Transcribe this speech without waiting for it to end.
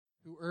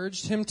who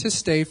urged him to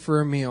stay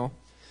for a meal.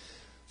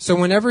 So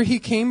whenever he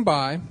came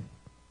by,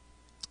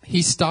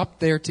 he stopped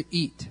there to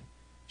eat.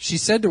 She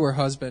said to her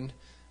husband,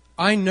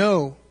 "I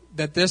know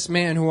that this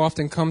man who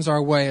often comes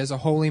our way is a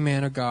holy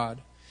man of God.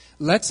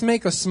 Let's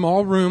make a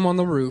small room on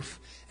the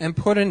roof and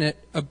put in it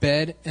a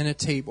bed and a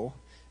table,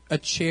 a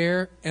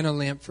chair and a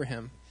lamp for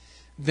him.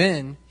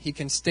 Then he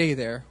can stay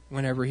there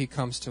whenever he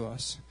comes to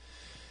us."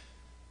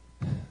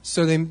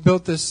 So they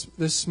built this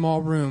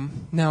small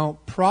room. Now,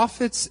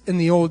 prophets in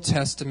the Old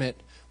Testament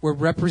were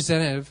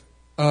representative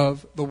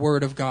of the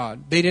Word of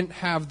God. They didn't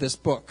have this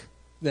book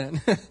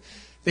then.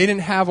 They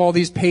didn't have all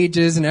these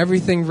pages and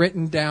everything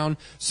written down.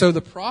 So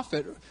the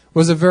prophet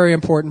was a very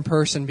important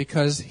person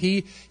because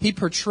he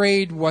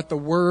portrayed what the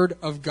Word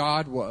of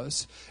God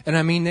was. And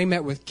I mean, they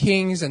met with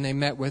kings and they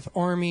met with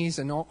armies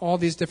and all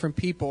these different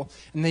people.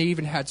 And they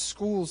even had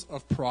schools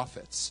of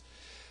prophets.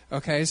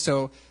 Okay,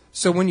 so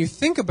when you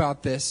think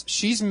about this,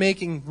 she's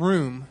making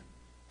room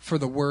for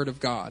the Word of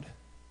God.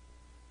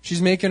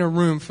 She's making a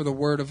room for the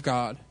Word of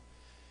God.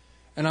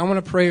 And I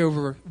want to pray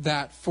over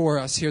that for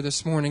us here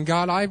this morning.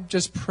 God, I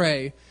just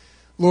pray,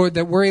 Lord,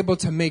 that we're able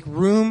to make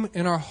room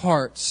in our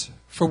hearts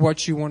for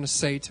what you want to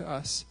say to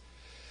us.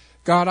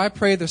 God, I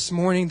pray this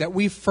morning that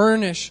we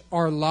furnish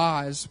our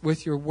lives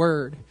with your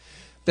word.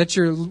 That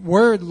your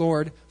word,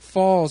 Lord,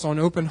 falls on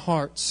open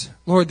hearts.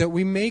 Lord, that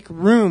we make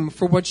room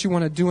for what you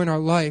want to do in our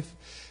life.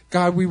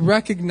 God, we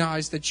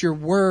recognize that your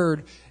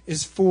word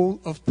is full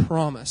of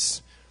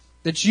promise.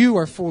 That you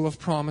are full of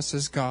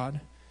promises,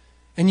 God.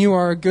 And you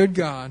are a good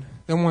God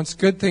that wants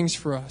good things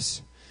for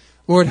us.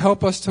 Lord,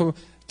 help us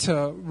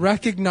to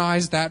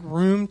recognize that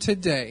room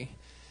today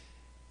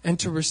and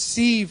to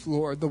receive,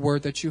 Lord, the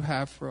word that you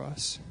have for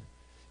us.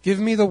 Give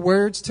me the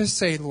words to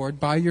say, Lord,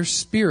 by your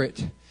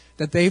Spirit,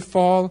 that they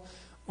fall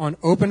on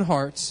open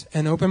hearts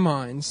and open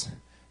minds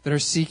that are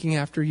seeking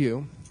after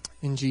you.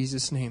 In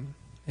Jesus' name,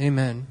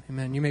 amen.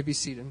 Amen. You may be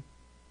seated.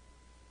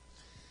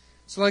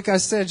 So like I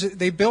said,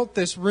 they built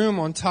this room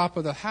on top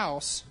of the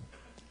house.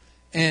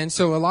 And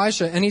so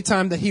Elisha,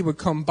 anytime that he would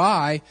come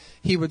by,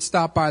 he would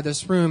stop by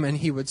this room and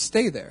he would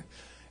stay there.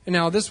 And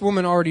now this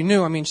woman already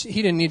knew,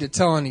 he didn't need to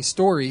tell any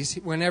stories.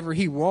 Whenever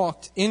he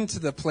walked into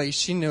the place,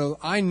 she knew,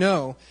 I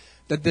know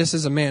that this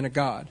is a man of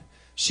God.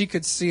 She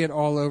could see it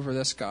all over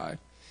this guy.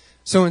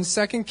 So in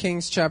 2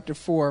 Kings chapter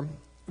 4,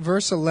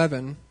 verse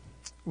 11,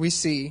 we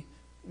see,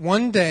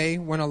 one day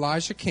when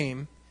Elijah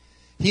came,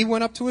 he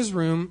went up to his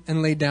room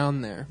and lay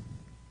down there.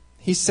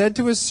 He said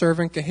to his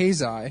servant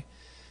Gehazi,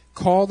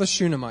 "Call the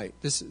Shunammite."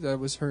 That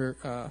was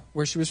her,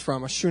 where she was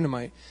from, a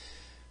Shunammite.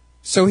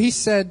 So he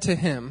said to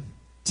him,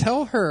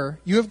 "Tell her,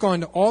 you have gone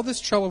to all this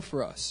trouble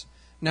for us.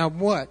 Now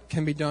what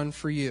can be done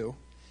for you?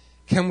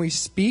 Can we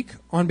speak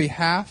on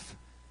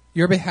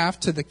your behalf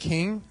to the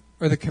king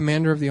or the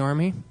commander of the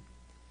army?"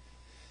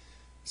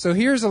 So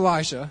here's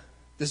Elijah,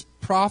 this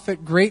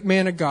prophet, great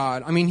man of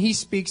God. He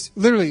speaks,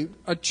 literally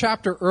a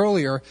chapter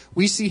earlier,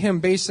 we see him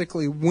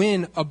basically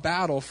win a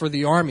battle for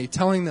the army,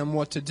 telling them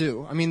what to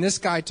do. This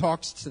guy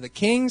talks to the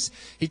kings,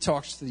 he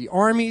talks to the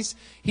armies,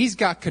 he's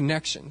got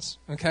connections,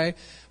 okay?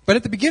 But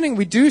at the beginning,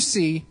 we do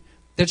see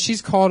that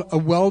she's called a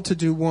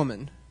well-to-do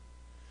woman.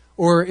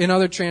 Or in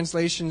other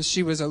translations,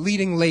 she was a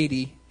leading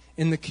lady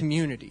in the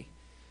community.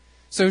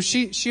 So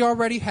she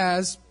already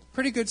has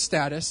pretty good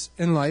status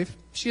in life.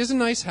 She has a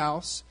nice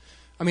house.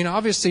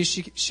 Obviously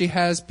she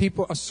has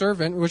people, a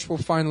servant, which we'll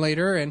find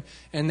later,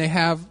 and they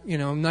have,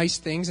 nice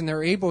things, and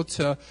they're able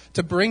to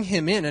bring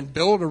him in and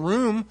build a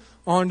room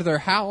onto their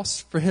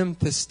house for him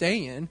to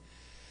stay in.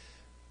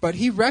 But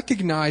he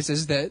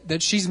recognizes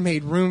that she's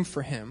made room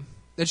for him,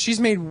 that she's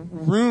made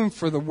room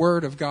for the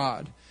Word of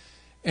God.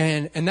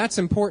 And that's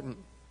important.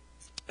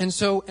 And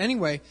so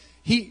anyway,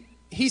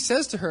 he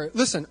says to her,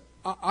 "Listen,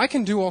 I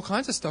can do all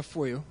kinds of stuff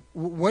for you.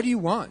 What do you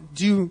want?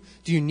 Do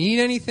you need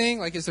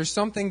anything? Is there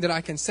something that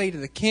I can say to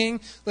the king?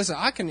 Listen,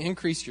 I can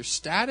increase your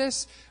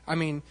status.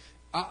 I'm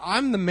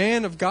the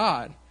man of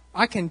God.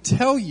 I can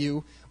tell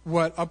you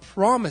what a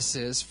promise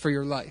is for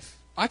your life.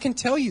 I can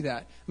tell you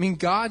that.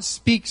 God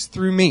speaks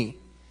through me."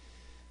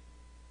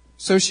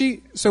 So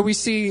we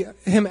see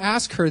him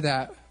ask her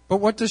that. But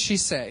what does she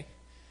say?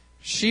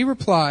 She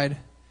replied,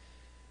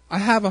 "I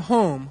have a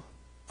home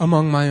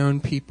among my own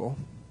people."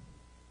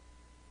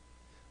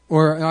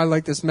 Or I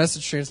like this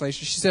Message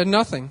translation. She said,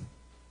 "Nothing.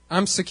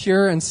 I'm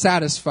secure and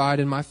satisfied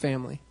in my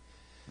family."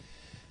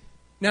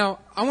 Now,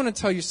 I want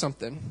to tell you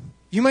something.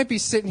 You might be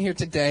sitting here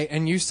today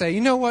and you say, "You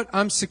know what?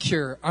 I'm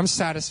secure. I'm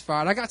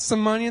satisfied. I got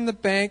some money in the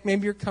bank.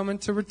 Maybe you're coming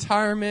to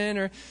retirement,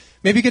 or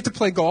maybe you get to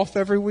play golf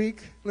every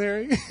week,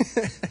 Larry."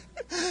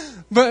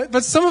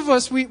 But some of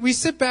us, we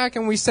sit back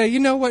and we say, "You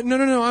know what?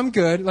 No, I'm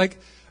good.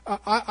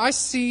 I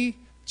see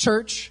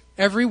church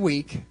every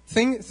week.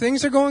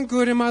 Things are going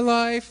good in my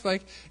life.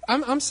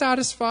 I'm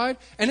satisfied."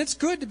 And it's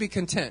good to be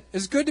content.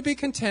 It's good to be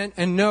content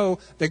and know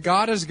that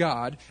God is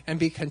God and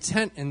be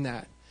content in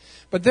that.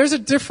 But there's a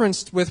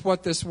difference with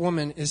what this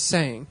woman is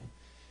saying.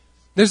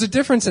 There's a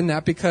difference in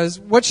that, because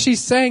what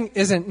she's saying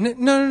isn't,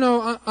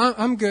 no,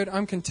 I'm good,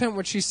 I'm content.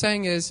 What she's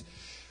saying is,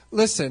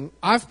 listen,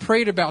 I've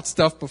prayed about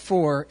stuff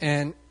before,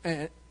 and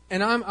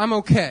I'm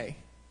okay,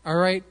 all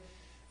right?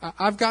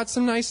 I've got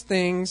some nice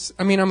things.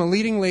 I mean, I'm a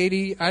leading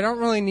lady. I don't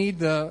really need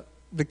the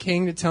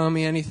king to tell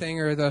me anything,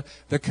 or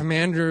the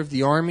commander of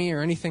the army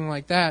or anything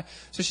like that.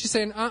 So she's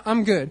saying,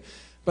 I'm good.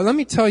 But let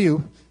me tell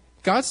you,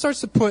 God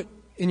starts to put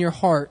in your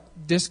heart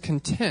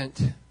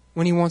discontent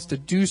when he wants to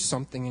do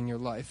something in your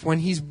life, when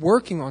he's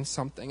working on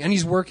something, and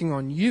he's working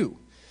on you.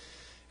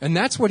 And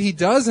that's what he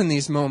does in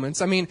these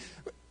moments. I mean,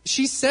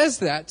 she says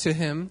that to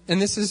him,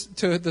 and this is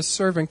to the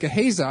servant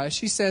Gehazi.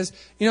 She says,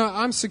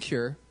 I'm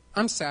secure.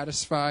 I'm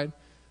satisfied.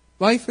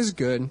 Life is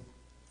good.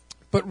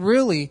 But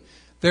really,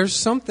 there's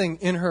something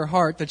in her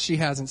heart that she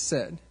hasn't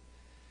said.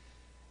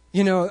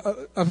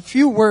 A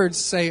few words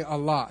say a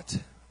lot.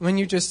 When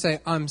you just say,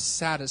 I'm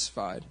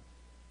satisfied.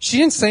 She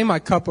didn't say my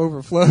cup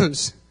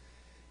overflows.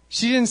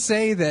 She didn't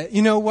say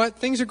that,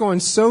 things are going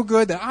so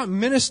good that I'm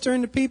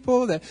ministering to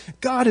people, that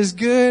God is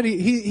good.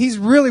 He's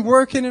really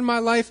working in my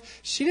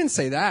life. She didn't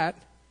say that.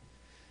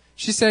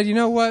 She said,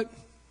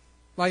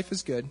 life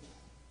is good.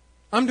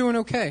 I'm doing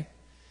okay.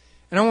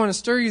 And I want to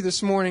stir you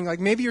this morning, like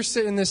maybe you're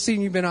sitting in this seat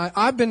and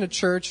I've been to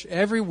church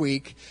every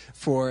week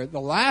for the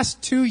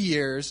last 2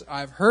 years.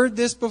 I've heard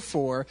this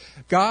before.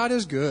 God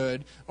is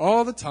good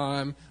all the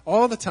time.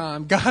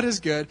 God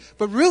is good.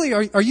 But really,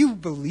 are you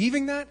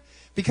believing that?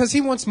 Because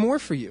he wants more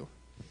for you.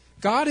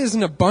 God is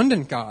an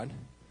abundant God.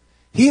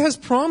 He has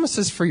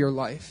promises for your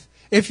life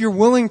if you're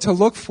willing to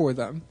look for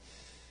them.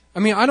 I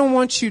mean, I don't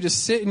want you to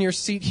sit in your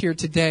seat here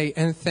today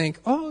and think,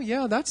 oh,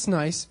 yeah, that's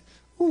nice.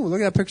 Ooh,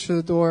 look at that picture of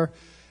the door.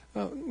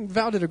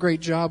 Val did a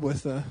great job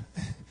with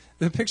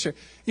the picture.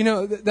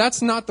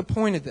 That's not the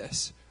point of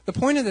this. The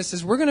point of this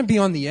is we're going to be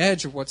on the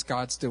edge of what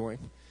God's doing.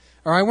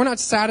 All right, we're not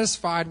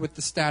satisfied with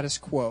the status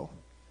quo.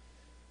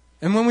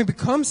 And when we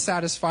become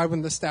satisfied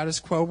with the status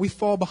quo, we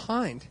fall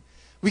behind.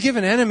 We give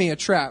an enemy a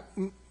trap.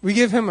 We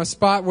give him a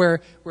spot where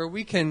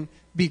we can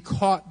be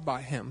caught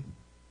by him.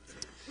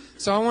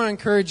 So I want to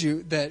encourage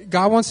you that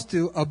God wants to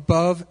do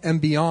above and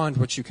beyond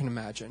what you can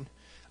imagine.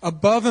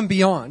 Above and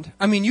beyond.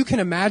 I mean, you can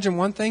imagine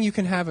one thing, you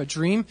can have a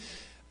dream,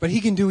 but he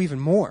can do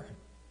even more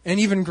and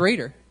even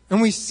greater.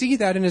 And we see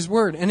that in his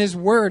word, and his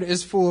word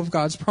is full of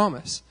God's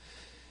promise.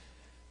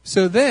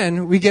 So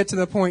then we get to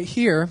the point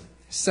here,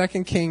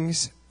 2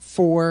 Kings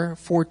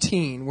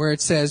 4:14, where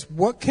it says,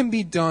 what can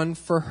be done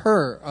for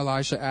her?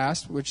 Elijah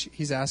asked, which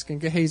he's asking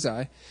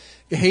Gehazi.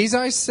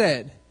 Gehazi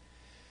said,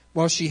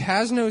 well, she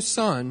has no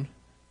son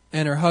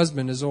and her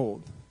husband is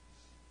old.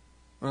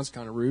 Well, that's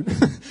kind of rude.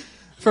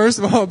 First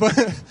of all, but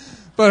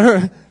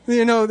her,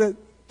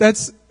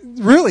 that's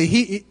really,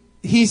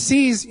 he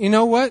sees,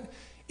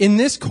 in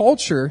this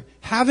culture,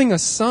 having a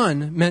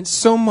son meant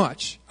so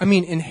much. I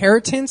mean,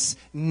 inheritance,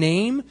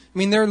 name. I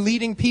mean, they're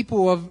leading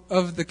people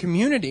of the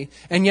community,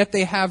 and yet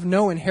they have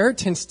no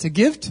inheritance to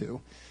give to.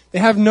 They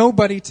have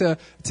nobody to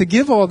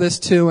give all this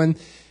to,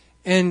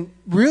 and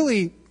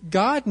really,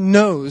 God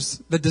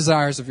knows the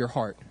desires of your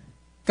heart.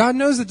 God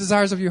knows the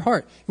desires of your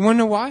heart. You want to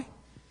know why?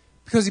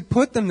 Because he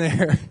put them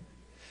there.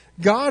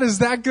 God is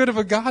that good of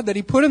a God that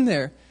he put him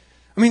there.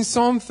 I mean,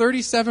 Psalm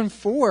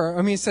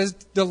 37:4, it says,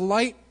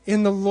 delight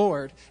in the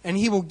Lord, and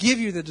he will give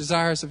you the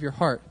desires of your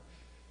heart.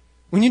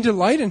 When you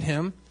delight in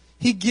him,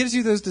 he gives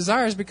you those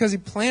desires because he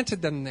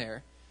planted them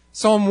there.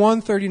 Psalm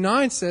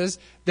 139 says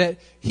that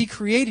he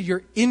created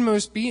your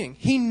inmost being.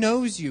 He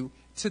knows you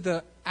to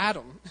the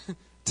atom,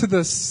 to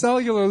the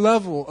cellular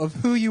level of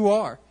who you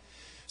are.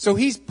 So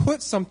he's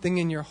put something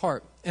in your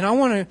heart. And I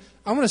want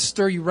to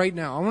stir you right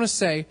now. I want to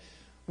say,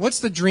 what's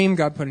the dream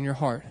God put in your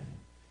heart?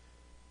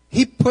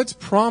 He puts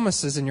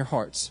promises in your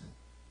hearts.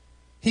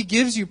 He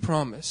gives you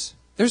promise.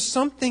 There's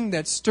something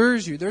that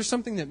stirs you. There's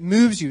something that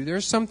moves you.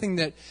 There's something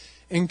that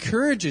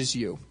encourages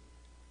you.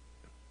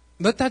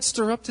 Let that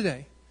stir up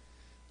today.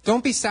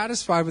 Don't be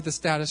satisfied with the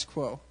status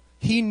quo.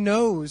 He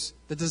knows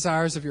the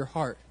desires of your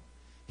heart.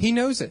 He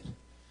knows it.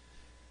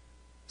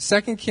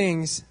 2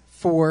 Kings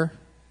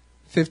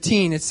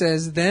 4:15, it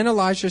says, then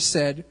Elijah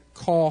said,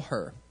 call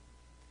her.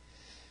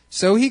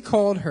 So he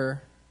called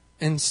her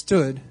and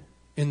stood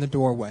in the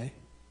doorway.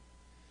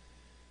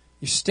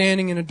 You're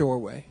standing in a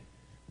doorway.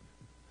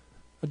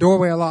 A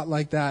doorway a lot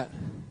like that,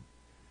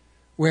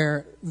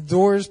 where the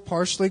door is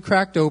partially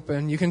cracked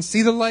open. You can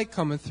see the light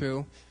coming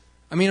through.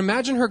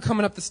 Imagine her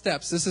coming up the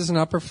steps. This is an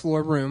upper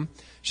floor room.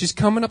 She's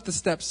coming up the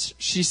steps.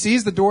 She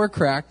sees the door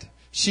cracked.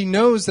 She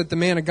knows that the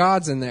man of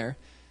God's in there.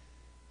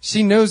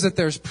 She knows that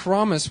there's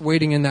promise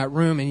waiting in that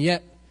room, and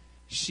yet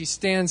she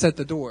stands at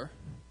the door.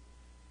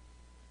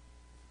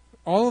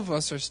 All of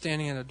us are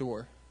standing at a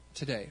door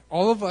today.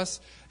 All of us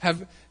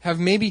have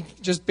maybe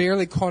just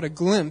barely caught a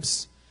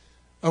glimpse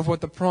of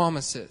what the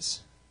promise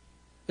is.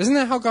 Isn't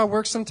that how God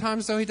works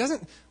sometimes, though?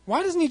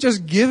 Why doesn't he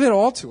just give it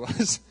all to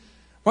us?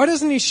 Why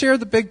doesn't he share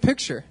the big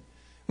picture?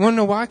 You want to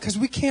know why? Because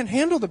we can't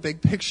handle the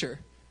big picture.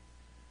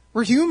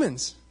 We're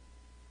humans.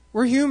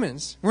 We're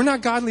humans. We're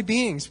not godly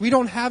beings. We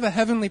don't have a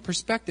heavenly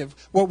perspective.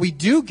 What we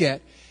do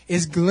get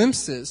is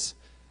glimpses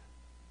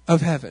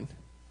of heaven.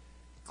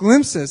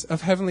 Glimpses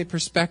of heavenly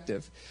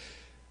perspective.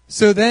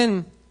 So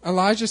then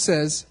Elijah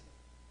says,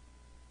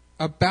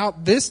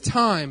 about this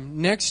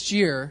time next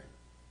year,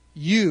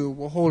 you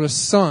will hold a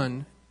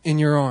son in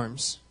your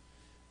arms.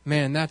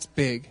 Man, that's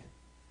big.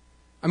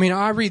 I mean,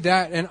 I read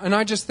that and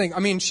I just think, I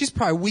mean, she's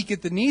probably weak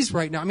at the knees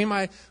right now. I mean,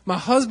 my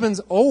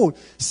husband's old.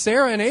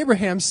 Sarah and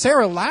Abraham,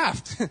 Sarah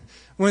laughed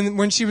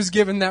when she was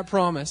given that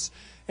promise.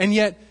 And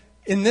yet,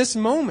 in this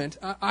moment,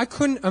 I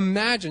couldn't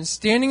imagine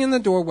standing in the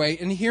doorway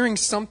and hearing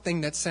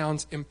something that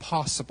sounds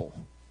impossible.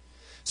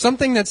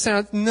 Something that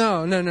sounds,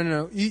 no.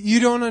 You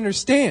don't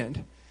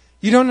understand.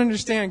 You don't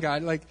understand,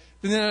 God. Like,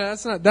 no,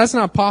 that's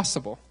not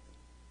possible.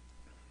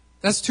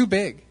 That's too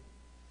big.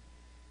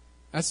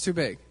 That's too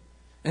big.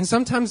 And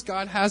sometimes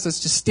God has us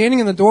just standing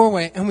in the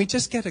doorway and we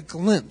just get a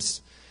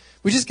glimpse.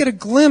 We just get a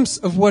glimpse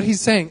of what he's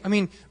saying. I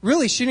mean,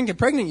 really, she didn't get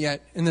pregnant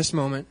yet in this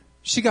moment.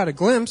 She got a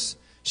glimpse.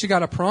 She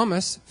got a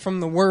promise from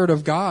the Word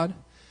of God.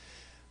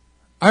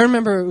 I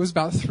remember it was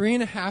about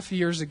 3.5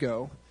 years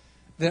ago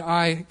that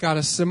I got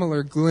a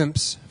similar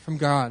glimpse from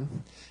God.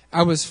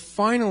 I was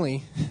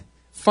finally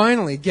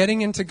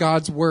getting into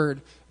God's Word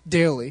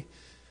daily.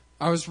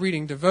 I was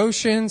reading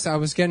devotions. I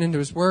was getting into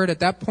His Word. At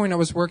that point, I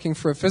was working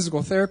for a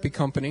physical therapy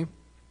company.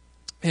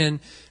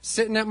 And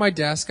sitting at my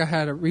desk, I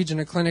had a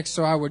Regina clinic,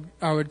 so I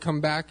would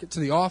come back to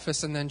the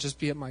office and then just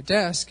be at my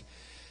desk.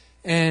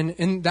 And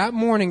in that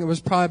morning, it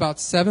was probably about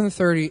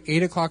 7:30,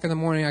 8 o'clock in the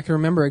morning. I can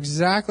remember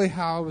exactly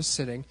how I was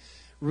sitting,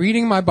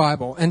 reading my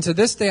Bible. And to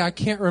this day, I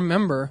can't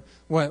remember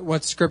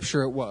what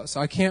scripture it was.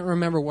 I can't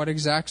remember what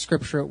exact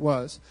scripture it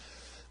was.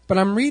 But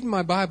I'm reading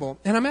my Bible,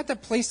 and I'm at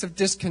that place of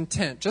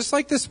discontent, just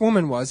like this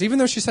woman was. Even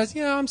though she says,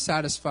 yeah, I'm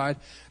satisfied,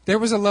 there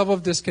was a level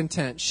of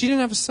discontent. She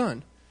didn't have a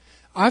son.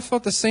 I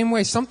felt the same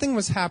way. Something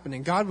was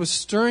happening. God was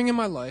stirring in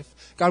my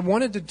life. God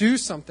wanted to do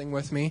something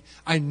with me.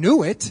 I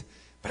knew it,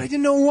 but I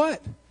didn't know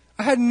what.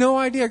 I had no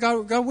idea.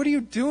 God, what are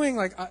you doing?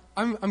 Like,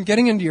 I'm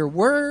getting into your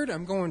word.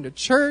 I'm going to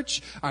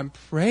church. I'm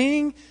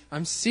praying.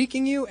 I'm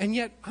seeking you. And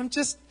yet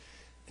it's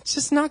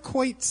just not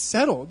quite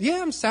settled.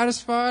 Yeah, I'm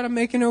satisfied. I'm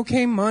making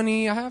okay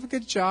money. I have a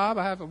good job.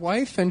 I have a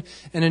wife and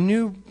a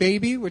new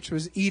baby, which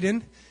was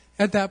Eden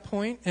at that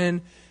point.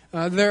 And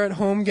they're at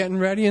home getting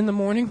ready in the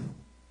morning.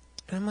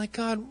 And I'm like,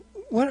 God,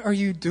 what are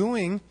you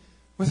doing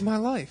with my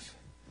life?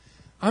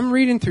 I'm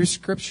reading through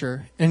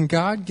Scripture, and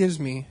God gives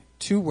me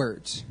 2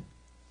 words.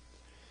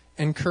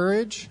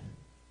 Encourage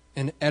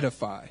and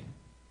edify.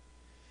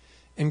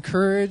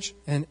 Encourage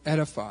and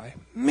edify.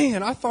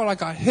 Man, I thought I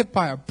got hit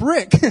by a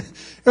brick. It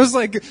was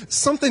like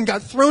something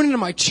got thrown into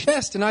my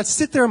chest, and I'd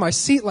sit there in my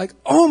seat like,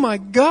 oh my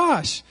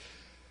gosh,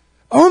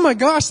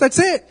 that's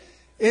it.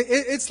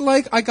 It's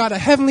like I got a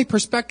heavenly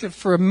perspective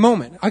for a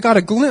moment. I got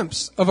a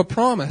glimpse of a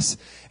promise.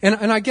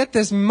 And I get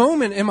this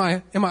moment in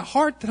my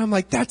heart that I'm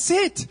like, that's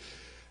it.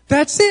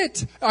 That's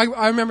it.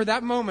 I remember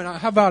that moment.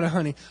 How about it,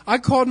 honey? I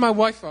called my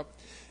wife up.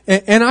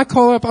 And I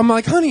call her up. I'm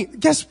like, honey,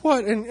 guess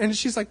what? And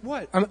she's like,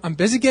 what? I'm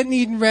busy getting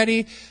Eden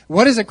ready.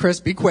 What is it, Chris?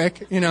 Be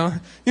quick. You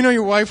know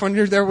your wife when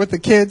you're there with the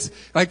kids.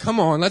 Like, come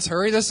on, let's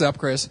hurry this up,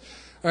 Chris.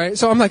 All right.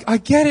 So I'm like, I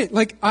get it.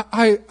 Like,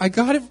 I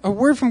got it, a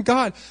word from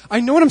God.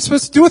 I know what I'm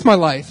supposed to do with my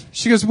life.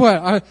 She goes,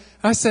 what?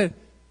 I said,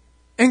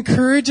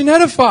 encourage and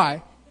edify.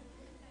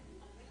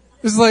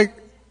 It was like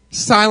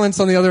silence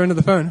on the other end of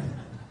the phone.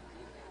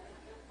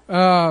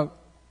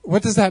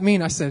 What does that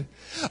mean? I said,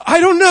 I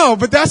don't know,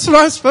 but that's what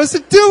I'm supposed to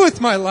do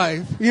with my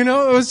life. You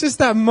know, it was just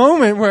that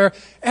moment where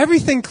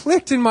everything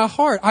clicked in my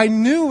heart. I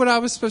knew what I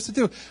was supposed to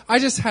do. I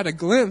just had a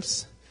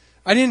glimpse.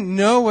 I didn't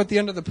know what the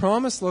end of the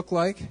promise looked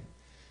like.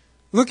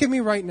 Look at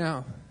me right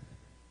now.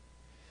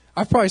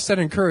 I've probably said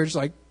encourage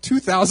like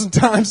 2,000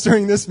 times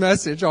during this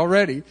message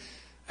already.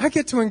 I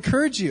get to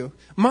encourage you.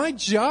 My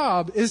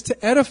job is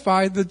to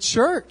edify the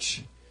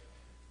church.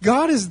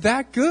 God is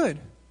that good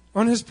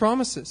on His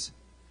promises.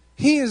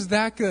 He is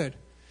that good.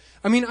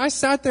 I mean, I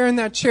sat there in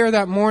that chair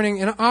that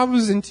morning and I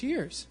was in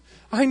tears.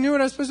 I knew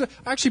what I was supposed to do.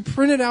 I actually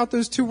printed out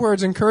those 2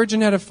 words, encourage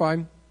and edify,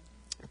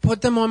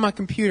 put them on my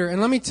computer. And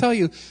let me tell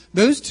you,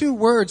 those 2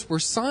 words were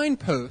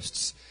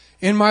signposts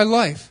in my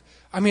life.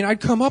 I mean,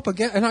 I'd come up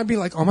again and I'd be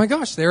like, oh my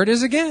gosh, there it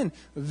is again.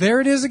 There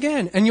it is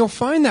again. And you'll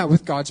find that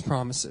with God's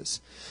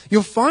promises.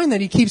 You'll find that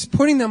He keeps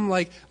putting them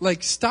like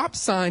stop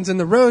signs in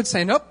the road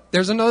saying, oh,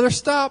 there's another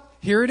stop.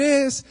 Here it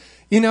is.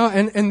 You know,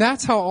 and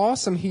that's how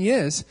awesome He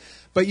is.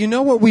 But you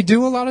know what we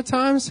do a lot of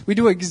times? We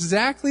do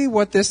exactly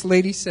what this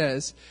lady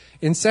says.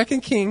 In 2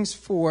 Kings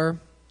 4,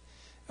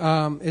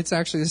 it's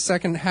actually the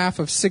second half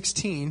of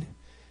 16.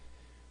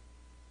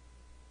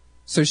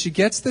 So she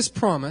gets this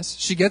promise.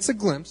 She gets a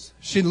glimpse.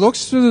 She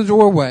looks through the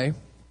doorway.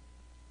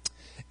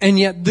 And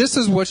yet this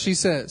is what she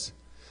says.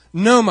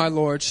 No, my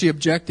Lord, she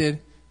objected.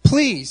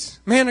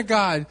 Please, man of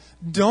God,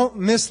 don't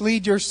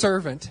mislead your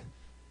servant.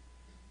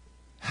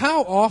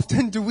 How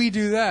often do we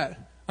do that?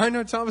 I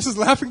know Thomas is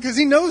laughing because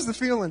he knows the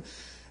feeling.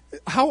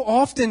 How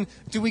often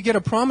do we get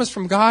a promise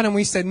from God and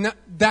we say, no,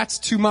 that's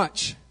too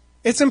much.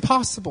 It's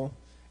impossible.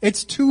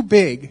 It's too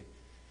big.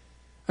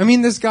 I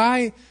mean,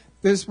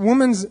 this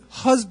woman's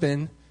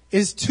husband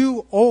is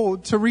too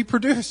old to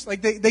reproduce.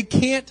 Like they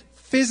can't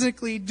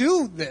physically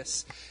do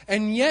this.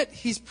 And yet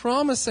He's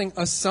promising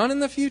a son in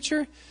the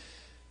future.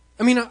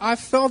 I mean, I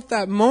felt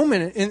that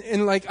moment,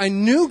 and like I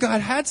knew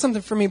God had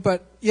something for me,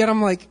 but yet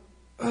I'm like,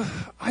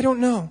 I don't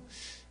know.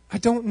 I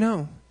don't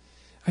know.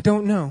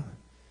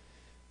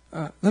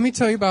 Let me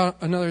tell you about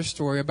another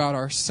story about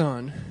our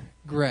son,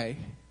 Gray.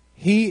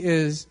 He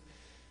is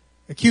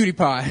a cutie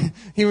pie.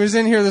 He was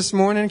in here this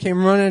morning,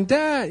 came running,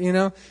 Dad,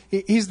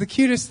 he's the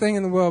cutest thing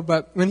in the world.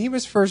 But when he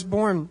was first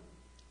born,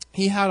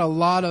 he had a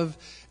lot of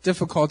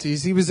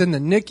difficulties. He was in the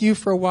NICU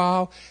for a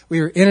while.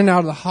 We were in and out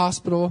of the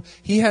hospital.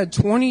 He had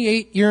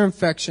 28 ear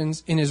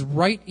infections in his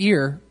right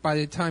ear by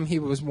the time he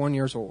was 1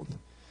 year old.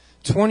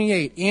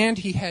 28. And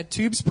he had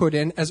tubes put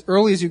in as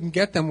early as you can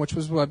get them, which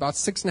was about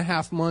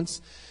 6.5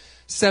 months,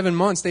 7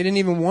 months. They didn't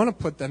even want to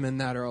put them in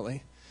that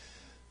early.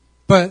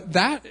 But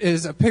that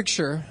is a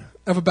picture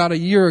of about a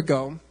year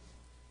ago.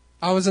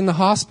 I was in the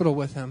hospital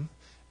with him.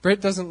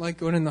 Britt doesn't like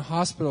going in the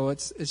hospital.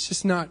 It's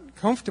just not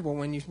comfortable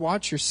when you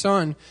watch your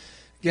son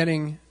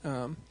getting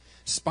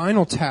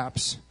spinal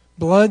taps,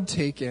 blood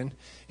taken.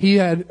 He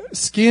had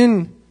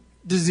skin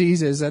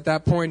diseases at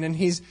that point,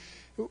 and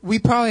we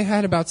probably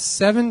had about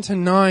 7 to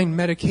 9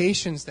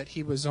 medications that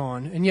he was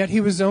on, and yet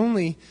he was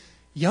only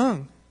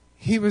young.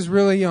 He was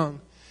really young.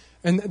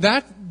 And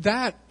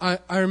that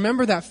I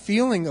remember that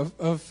feeling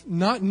of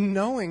not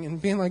knowing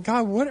and being like,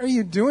 God, what are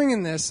you doing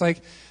in this?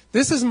 Like,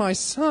 this is my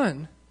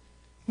son.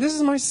 This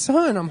is my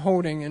son I'm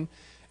holding.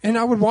 And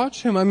I would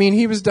watch him. I mean,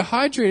 he was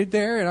dehydrated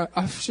there, and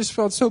I just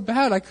felt so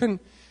bad. I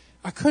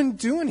couldn't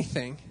do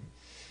anything.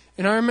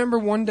 And I remember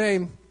one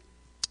day,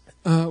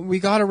 we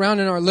got around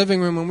in our living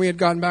room when we had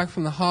gotten back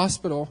from the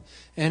hospital,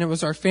 and it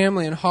was our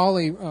family, and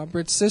Holly,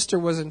 Britt's sister,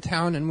 was in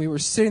town, and we were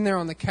sitting there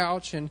on the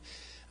couch, and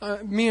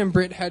me and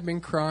Britt had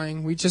been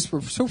crying. We just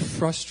were so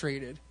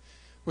frustrated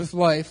with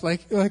life.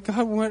 Like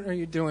God, what are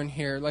you doing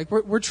here? Like,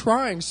 we're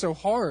trying so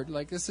hard.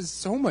 Like, this is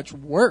so much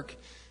work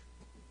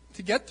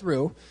to get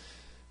through.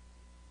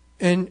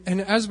 And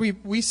as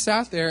we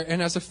sat there,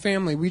 and as a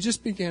family, we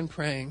just began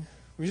praying.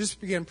 We just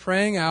began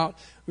praying out.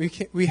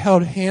 We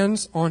held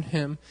hands on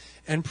him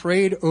and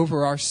prayed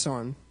over our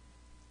son.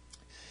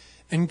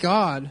 And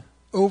God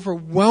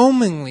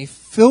overwhelmingly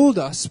filled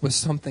us with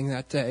something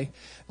that day,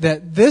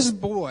 that this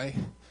boy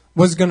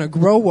was going to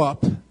grow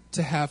up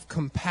to have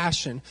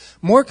compassion.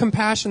 More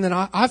compassion than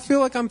I feel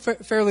like I'm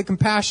fairly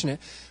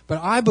compassionate, but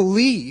I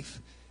believe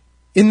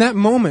in that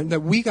moment that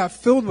we got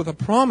filled with a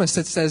promise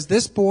that says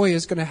this boy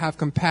is going to have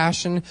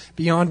compassion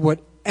beyond what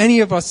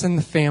any of us in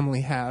the family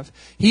have.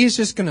 He is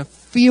just going to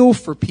feel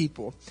for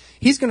people.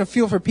 He's going to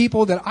feel for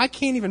people that I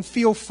can't even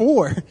feel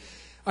for.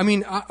 I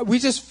mean, we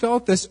just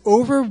felt this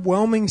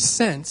overwhelming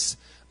sense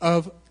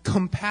of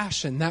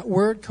compassion, that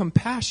word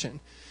compassion.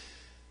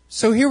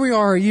 So here we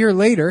are a year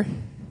later,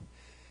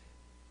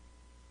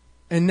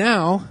 and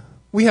now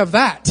we have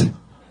that.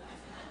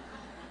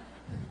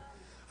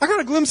 I got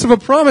a glimpse of a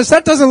promise.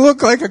 That doesn't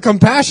look like a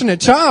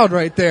compassionate child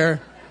right there.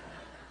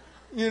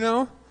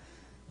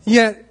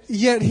 Yet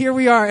here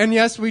we are. And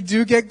yes, we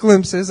do get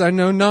glimpses. I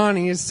know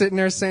Nani is sitting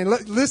there saying,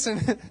 look,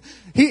 listen,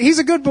 he's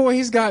a good boy.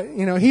 He's got,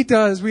 he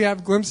does. We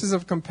have glimpses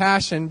of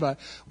compassion, but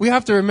we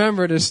have to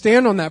remember to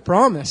stand on that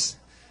promise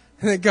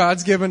that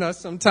God's given us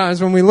sometimes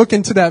when we look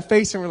into that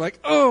face and we're like,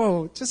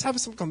 oh, just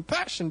have some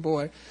compassion,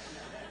 boy.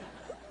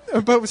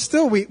 But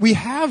still, we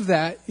have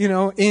that,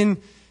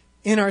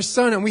 in our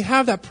son, and we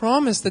have that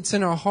promise that's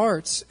in our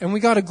hearts, and we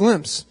got a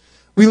glimpse.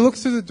 We looked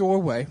through the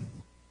doorway.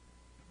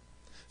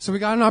 So we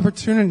got an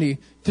opportunity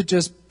to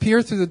just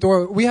peer through the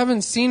door. We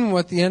haven't seen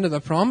what the end of the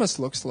promise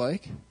looks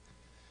like.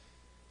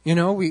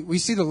 We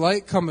see the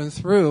light coming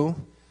through.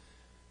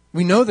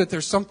 We know that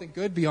there's something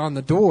good beyond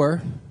the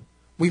door.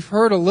 We've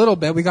heard a little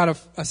bit. We got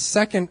a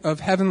second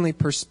of heavenly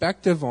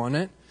perspective on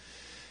it.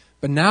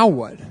 But now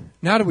what?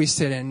 Now do we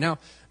sit in? Now,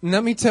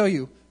 let me tell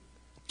you,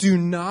 do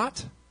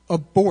not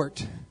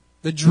abort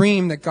the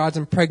dream that God's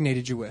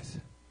impregnated you with.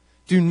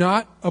 Do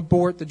not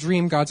abort the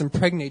dream God's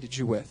impregnated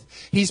you with.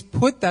 He's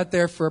put that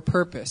there for a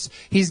purpose.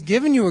 He's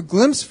given you a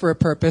glimpse for a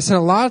purpose. And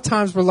a lot of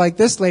times we're like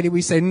this lady.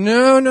 We say,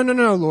 no,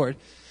 Lord.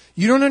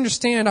 You don't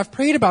understand. I've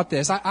prayed about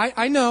this.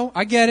 I know.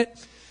 I get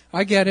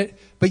it.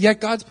 But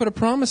yet God's put a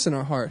promise in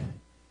our heart.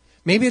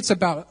 Maybe it's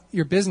about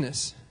your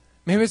business.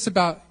 Maybe it's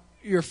about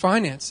your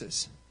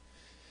finances.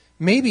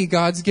 Maybe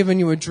God's given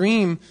you a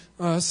dream,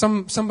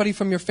 somebody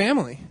from your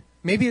family.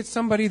 Maybe it's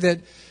somebody that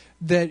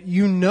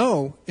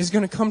is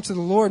going to come to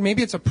the Lord.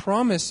 Maybe it's a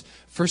promise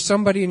for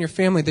somebody in your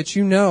family that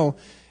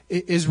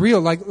is real.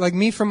 Like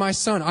me for my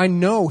son. I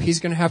know he's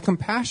going to have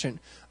compassion.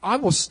 I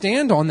will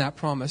stand on that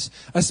promise,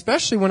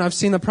 especially when I've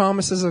seen the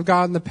promises of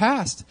God in the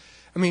past.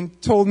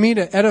 Told me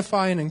to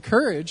edify and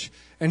encourage,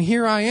 and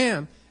here I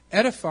am,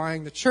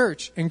 edifying the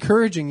church,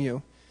 encouraging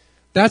you.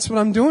 That's what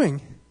I'm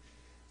doing,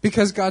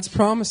 because God's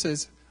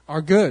promises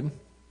are good.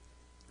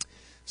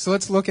 So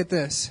let's look at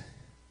this.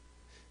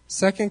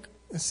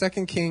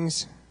 2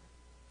 Kings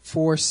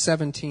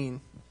 4:17.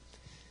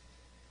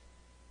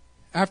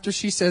 After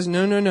she says,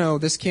 no,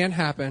 this can't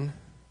happen,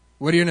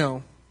 what do you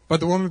know? But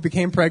the woman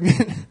became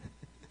pregnant.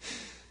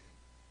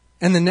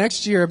 And the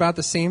next year, about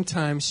the same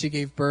time, she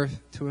gave birth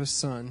to a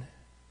son,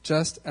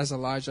 just as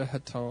Elijah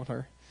had told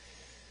her.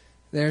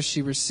 there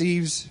she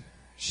receives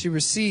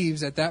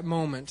at that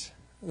moment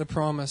the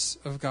promise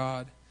of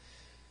God.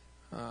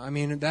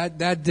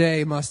 That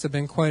day must have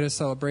been quite a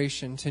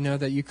celebration to know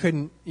that you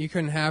couldn't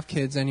have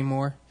kids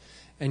anymore,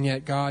 and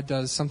yet God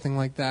does something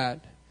like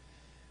that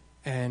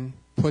and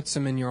puts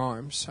them in your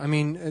arms.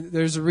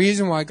 There's a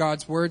reason why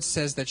God's word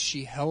says that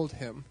she held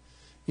him.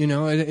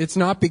 It's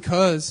not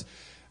because,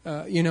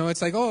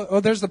 it's like,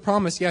 oh, there's the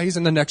promise. Yeah, he's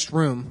in the next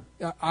room.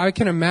 I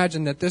can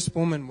imagine that this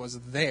woman was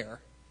there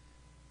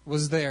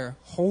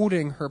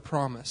holding her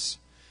promise.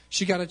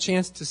 She got a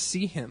chance to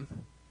see him.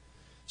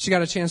 She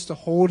got a chance to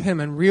hold him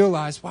and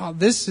realize, wow,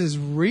 this is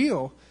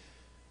real.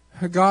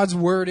 God's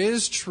word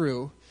is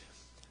true.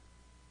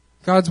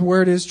 God's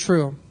word is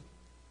true.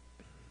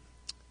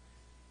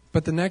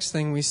 But the next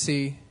thing we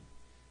see,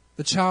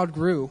 the child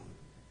grew.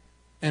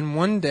 And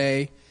one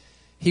day,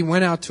 he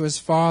went out to his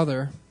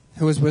father,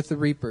 who was with the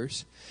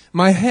reapers.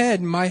 My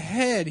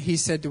head, he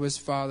said to his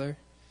father.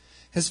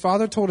 His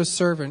father told his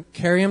servant,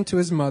 carry him to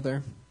his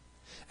mother.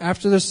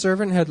 After the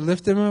servant had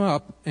lifted him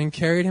up and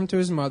carried him to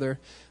his mother,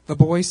 the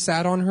boy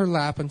sat on her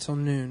lap until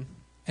noon,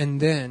 and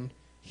then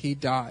he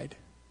died.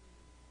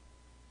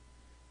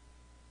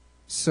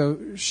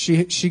 So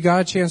she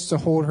got a chance to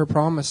hold her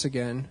promise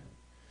again,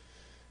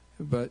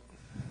 but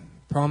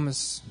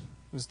promise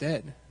was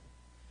dead.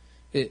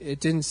 It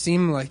didn't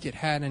seem like it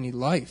had any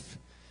life,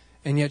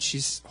 and yet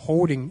she's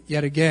holding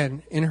yet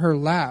again in her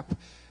lap.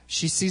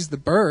 She sees the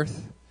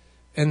birth,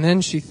 and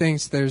then she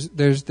thinks there's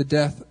the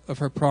death of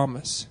her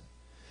promise.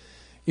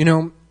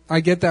 I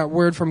get that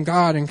word from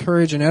God,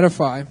 encourage and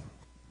edify.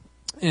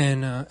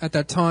 And at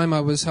that time,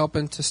 I was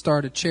helping to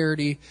start a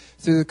charity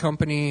through the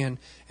company,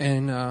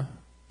 and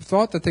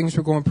thought that things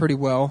were going pretty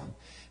well.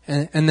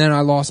 And then I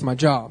lost my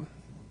job.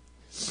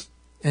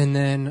 And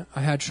then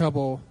I had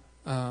trouble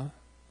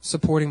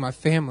supporting my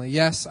family.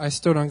 Yes, I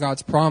stood on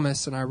God's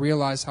promise, and I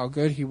realized how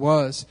good he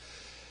was.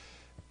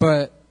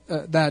 But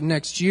that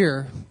next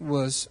year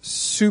was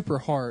super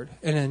hard.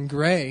 And then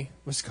Gray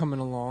was coming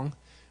along.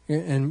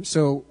 And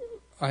so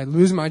I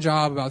lose my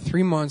job about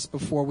 3 months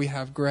before we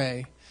have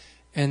Gray.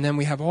 And then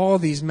we have all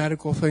these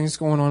medical things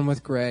going on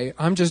with Gray.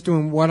 I'm just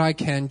doing what I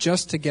can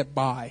just to get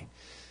by,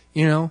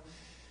 And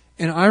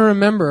I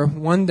remember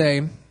one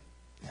day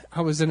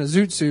I was in a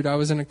zoot suit. I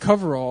was in a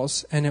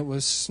coveralls, and it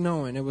was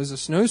snowing. It was a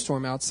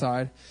snowstorm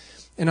outside.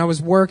 And I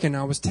was working.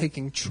 I was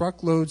taking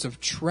truckloads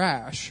of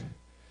trash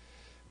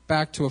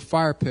back to a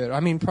fire pit.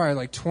 Probably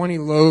like 20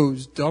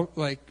 loads,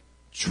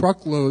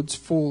 truckloads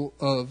full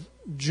of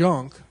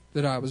junk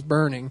that I was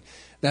burning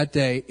that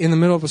day in the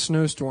middle of a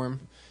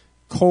snowstorm,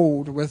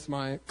 cold, with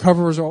my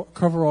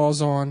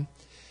coveralls on,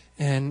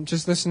 and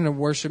just listening to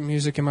worship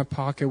music in my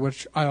pocket,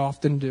 which I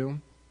often do.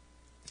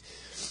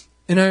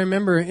 And I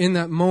remember in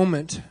that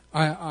moment,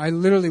 I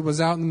literally was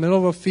out in the middle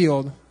of a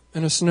field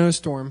in a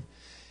snowstorm,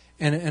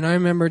 and I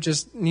remember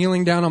just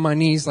kneeling down on my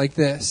knees like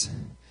this,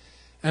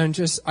 and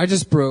I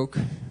just broke.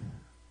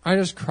 I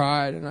just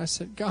cried, and I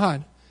said,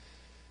 God,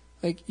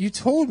 you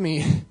told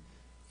me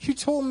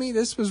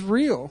this was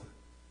real.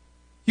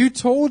 You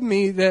told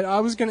me that I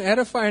was going to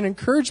edify and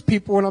encourage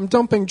people when I'm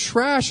dumping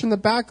trash in the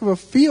back of a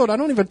field. I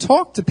don't even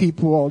talk to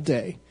people all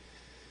day.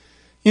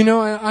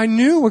 I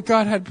knew what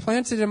God had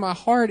planted in my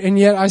heart, and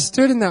yet I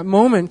stood in that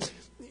moment,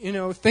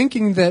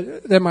 thinking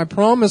that my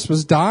promise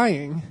was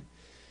dying.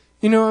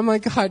 I'm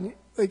like, God,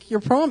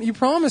 you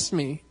promised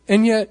me.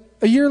 And yet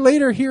a year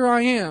later, here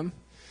I am.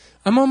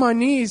 I'm on my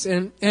knees,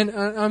 and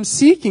I'm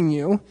seeking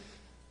you.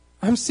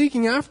 I'm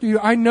seeking after you.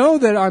 I know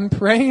that I'm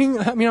praying.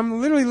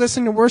 I'm literally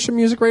listening to worship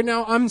music right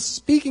now. I'm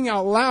speaking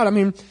out loud.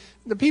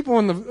 The people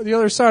on the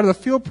other side of the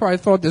field probably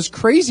thought this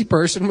crazy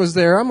person was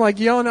there. I'm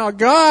yelling out,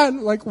 God,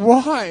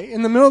 why?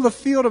 In the middle of the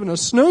field in a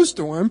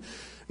snowstorm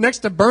next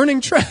to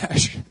burning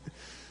trash.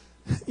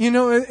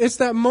 It's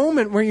that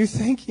moment where you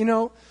think,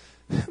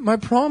 my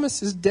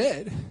promise is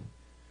dead.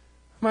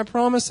 My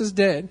promise is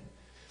dead.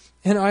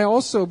 And I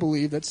also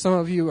believe that some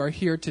of you are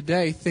here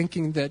today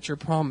thinking that your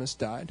promise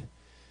died.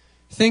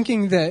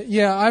 Thinking that,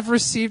 I've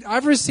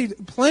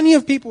received plenty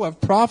of people have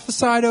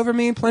prophesied over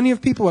me, plenty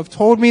of people have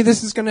told me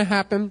this is going to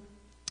happen.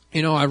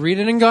 I read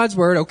it in God's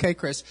word. Okay,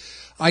 Chris,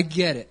 I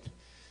get it.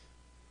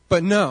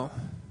 But no,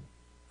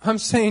 I'm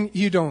saying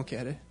you don't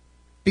get it,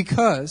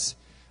 because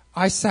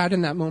I sat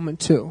in that moment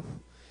too.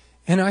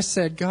 And I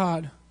said,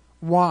 God,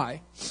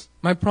 why?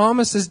 My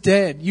promise is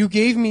dead. You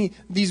gave me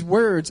these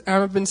words,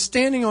 and I've been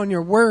standing on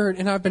your word,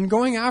 and I've been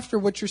going after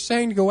what you're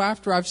saying to go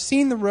after. I've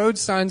seen the road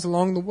signs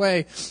along the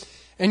way.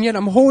 And yet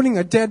I'm holding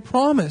a dead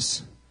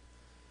promise.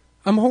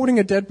 I'm holding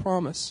a dead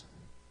promise.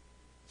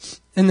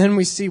 And then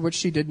we see what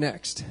she did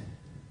next.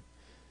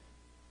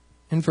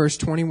 In verse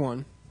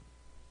 21,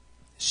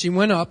 she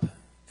went up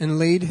and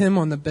laid him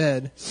on the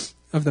bed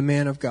of the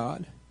man of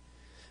God,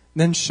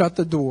 then shut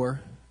the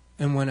door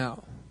and went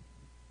out.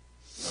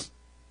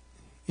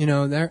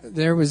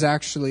 There was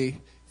actually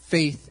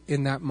faith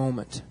in that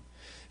moment.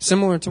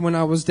 Similar to when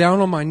I was down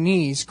on my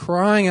knees,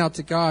 crying out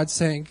to God,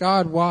 saying,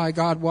 God, why?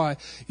 God, why?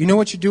 You know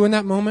what you do in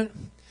that moment?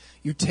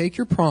 You take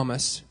your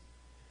promise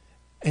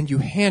and you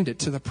hand it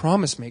to the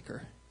promise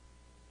maker.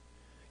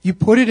 You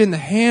put it in the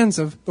hands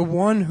of the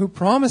one who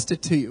promised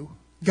it to you,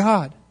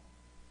 God.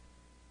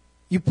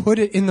 You put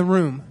it in the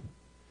room.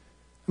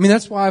 I mean,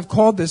 that's why I've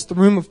called this the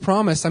room of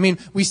promise. I mean,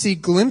 we see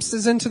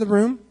glimpses into the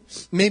room.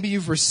 Maybe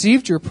you've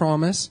received your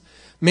promise.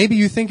 Maybe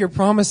you think your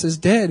promise is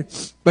dead.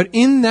 But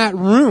in that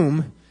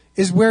room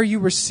is where you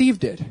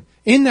received it.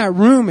 In that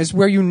room is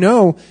where you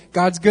know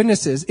God's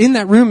goodness is. In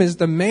that room is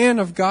the man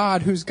of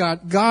God who's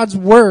got God's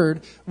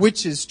word,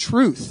 which is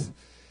truth.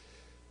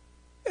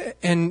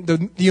 And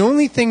the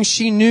only thing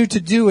she knew to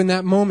do in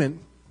that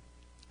moment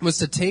was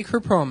to take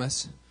her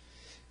promise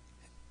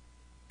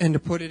and to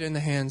put it in the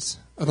hands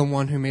of the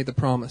one who made the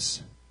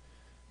promise.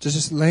 To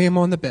just lay him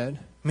on the bed.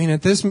 I mean,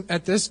 at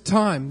this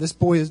time, this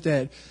boy is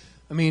dead.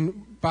 I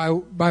mean, by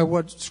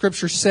what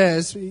Scripture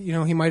says, you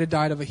know, he might have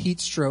died of a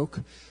heat stroke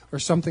or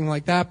something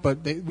like that, but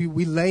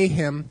we lay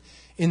him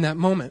in that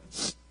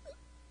moment.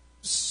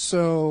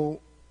 So,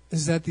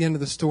 is that the end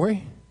of the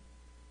story?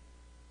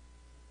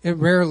 It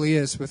rarely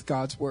is with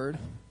God's word.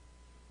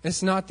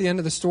 It's not the end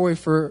of the story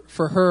for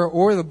her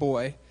or the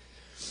boy.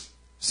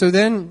 So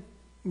then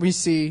we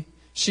see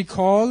she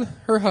called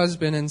her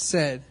husband and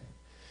said,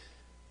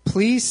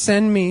 "Please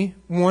send me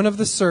one of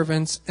the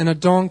servants and a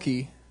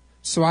donkey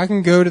so I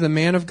can go to the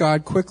man of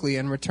God quickly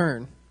and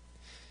return."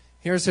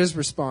 Here's his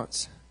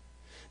response.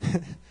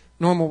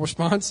 Normal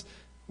response.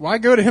 Why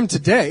go to him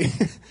today?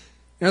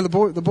 You know,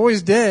 the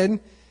boy's dead, and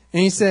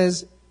he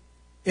says,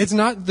 it's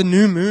not the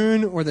new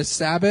moon or the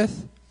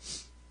Sabbath.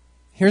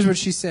 Here's what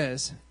she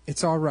says.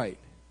 It's all right,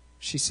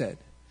 she said.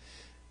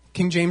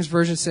 King James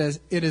Version says,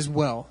 it is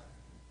well.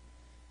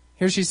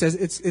 Here she says,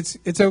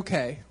 it's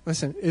okay.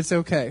 Listen, it's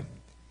okay.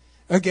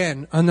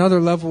 Again, another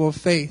level of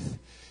faith,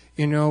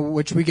 you know,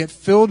 which we get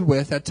filled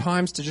with at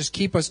times to just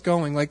keep us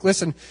going. Like,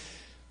 listen,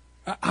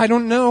 I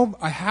don't know.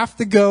 I have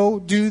to go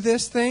do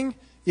this thing.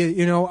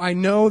 You know, I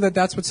know that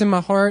that's what's in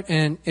my heart,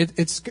 and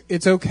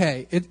it's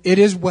okay. It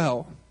is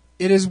well.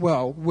 It is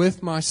well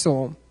with my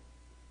soul.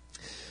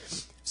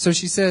 So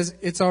she says,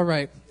 it's all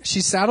right.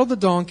 She saddled the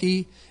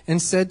donkey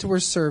and said to her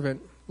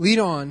servant, "Lead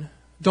on.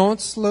 Don't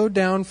slow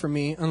down for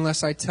me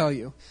unless I tell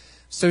you."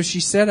 So she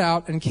set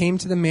out and came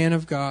to the man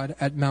of God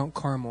at Mount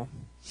Carmel.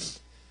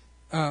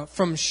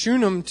 From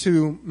Shunem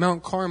to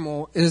Mount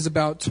Carmel is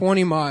about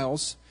 20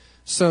 miles.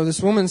 So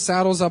this woman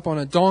saddles up on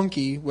a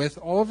donkey with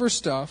all of her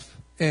stuff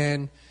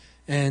and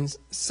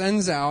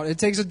sends out. It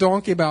takes a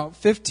donkey about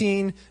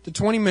 15 to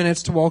 20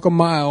 minutes to walk a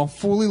mile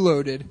fully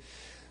loaded.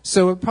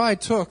 So it probably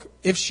took,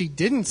 if she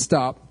didn't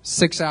stop,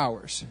 6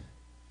 hours.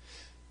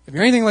 If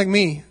you're anything like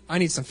me, I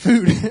need some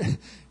food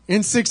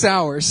in 6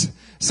 hours.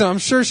 So I'm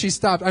sure she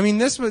stopped. I mean,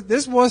 this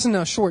wasn't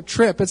a short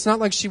trip. It's not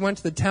like she went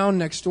to the town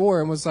next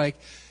door and was like,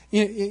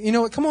 you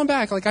know what, come on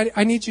back. Like,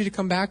 I need you to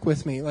come back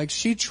with me. Like,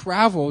 she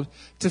traveled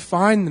to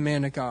find the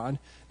man of God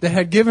that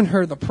had given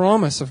her the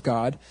promise of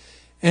God,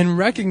 and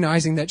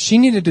recognizing that she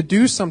needed to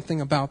do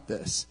something about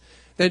this.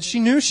 That she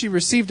knew she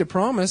received a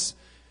promise,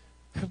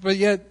 but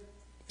yet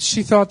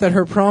she thought that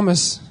her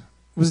promise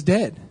was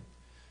dead.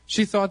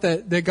 She thought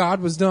that God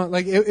was done.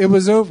 Like, it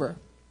was over.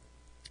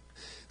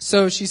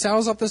 So she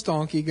saddles up this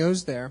donkey,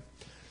 goes there.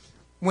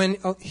 When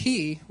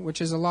he,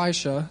 which is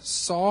Elisha,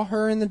 saw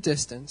her in the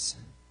distance,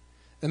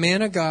 the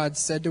man of God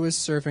said to his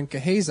servant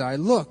Gehazi,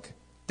 "Look,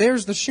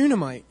 there's the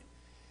Shunammite.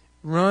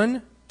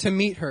 Run to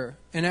meet her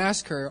and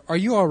ask her, 'Are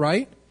you all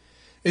right?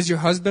 Is your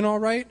husband all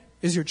right?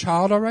 Is your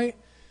child all right?'"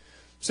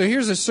 So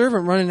here's a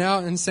servant running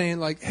out and saying,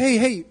 like,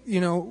 hey,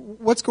 you know,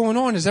 what's going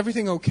on? Is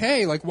everything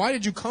okay? Like, why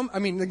did you come? I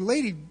mean, the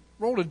lady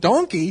rode a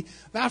donkey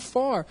that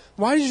far.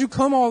 Why did you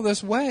come all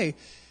this way?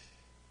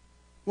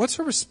 What's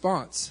her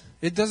response?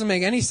 It doesn't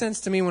make any sense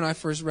to me when I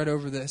first read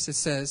over this. It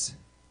says,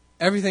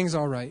 everything's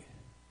all right.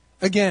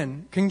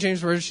 Again, King James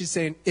Version, she's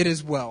saying, it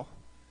is well.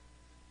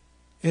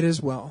 It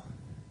is well.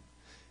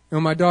 You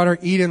know, my daughter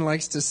Eden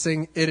likes to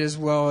sing "It Is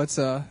Well." It's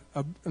an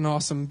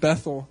awesome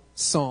Bethel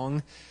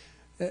song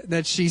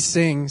that she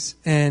sings,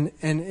 and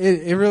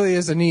it really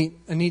is a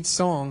neat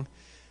song.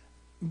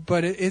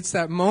 But it's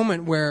that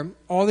moment where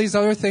all these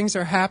other things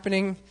are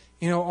happening.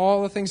 You know,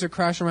 all the things are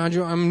crashing around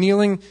you. I'm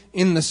kneeling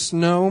in the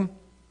snow,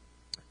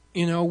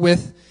 you know,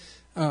 with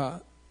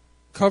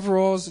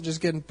coveralls, just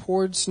getting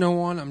poured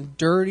snow on. I'm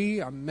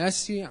dirty, I'm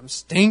messy, I'm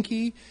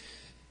stinky.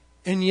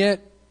 And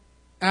yet,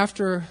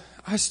 after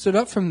I stood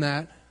up from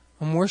that,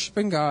 I'm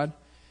worshiping God,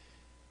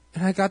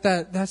 and I got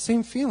that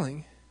same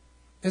feeling.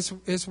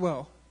 It's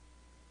well.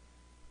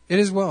 It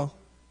is well.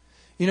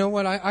 You know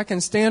what? I can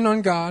stand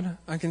on God.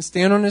 I can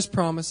stand on His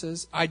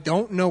promises. I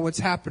don't know what's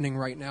happening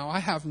right now. I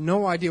have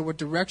no idea what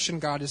direction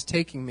God is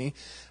taking me.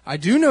 I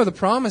do know the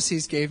promise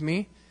He's gave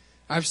me.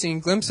 I've seen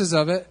glimpses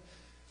of it.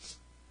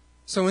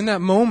 So in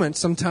that moment,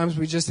 sometimes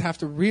we just have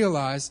to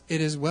realize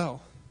it is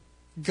well.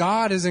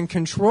 God is in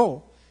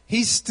control.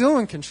 He's still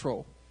in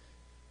control.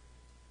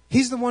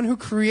 He's the one who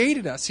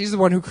created us. He's the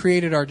one who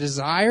created our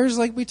desires,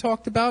 like we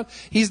talked about.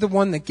 He's the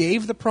one that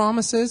gave the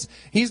promises.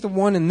 He's the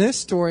one in this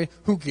story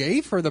who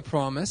gave her the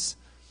promise.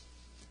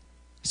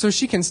 So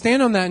she can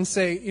stand on that and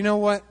say, you know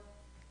what?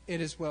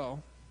 It is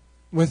well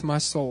with my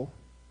soul.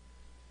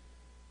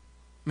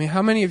 I mean,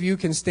 how many of you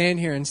can stand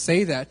here and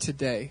say that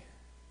today,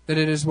 that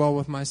it is well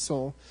with my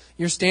soul?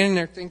 You're standing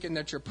there thinking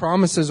that your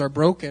promises are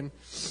broken,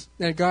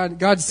 that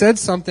God said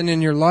something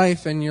in your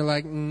life, and you're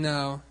like,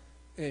 no,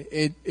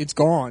 it's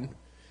gone.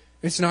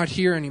 It's not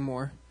here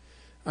anymore.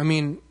 I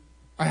mean,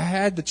 I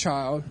had the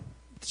child.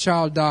 The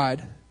child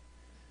died.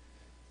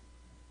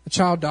 The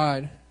child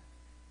died.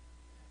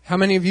 How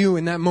many of you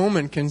in that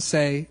moment can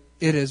say,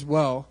 it is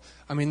well?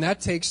 I mean, that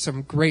takes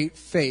some great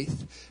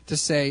faith to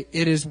say,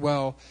 it is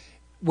well,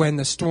 when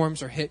the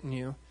storms are hitting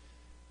you.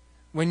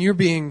 When you're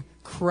being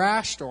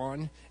crashed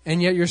on,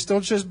 and yet you're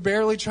still just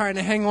barely trying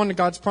to hang on to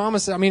God's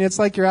promise. I mean, it's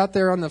like you're out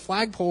there on the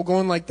flagpole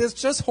going like this,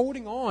 just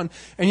holding on,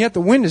 and yet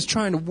the wind is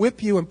trying to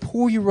whip you and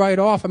pull you right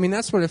off. I mean,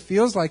 that's what it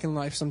feels like in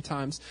life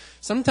sometimes.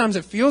 Sometimes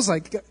it feels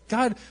like,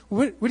 God,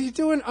 what are you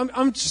doing?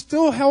 I'm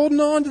still holding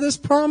on to this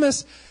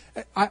promise.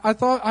 I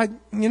thought,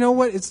 you know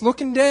what, it's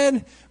looking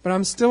dead, but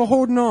I'm still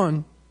holding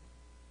on.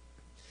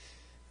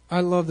 I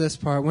love this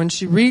part. When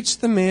she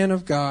reached the man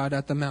of God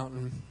at the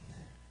mountain,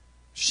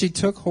 she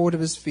took hold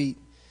of his feet.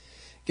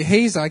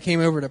 Gehazi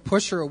came over to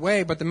push her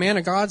away, but the man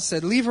of God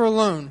said, leave her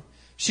alone.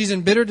 She's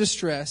in bitter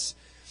distress,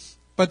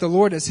 but the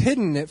Lord has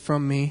hidden it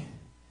from me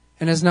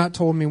and has not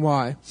told me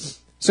why.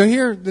 So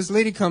here, this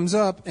lady comes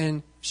up,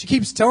 and she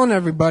keeps telling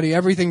everybody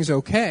everything's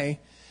okay,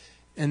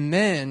 and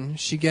then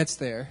she gets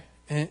there,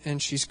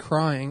 and she's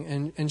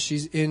crying, and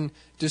she's in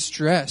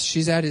distress.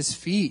 She's at his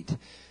feet.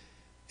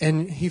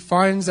 And he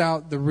finds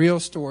out the real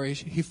story.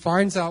 He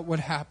finds out what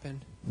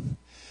happened.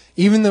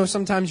 Even though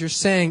sometimes you're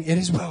saying, it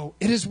is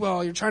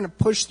well, you're trying to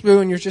push through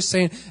and you're just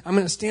saying, I'm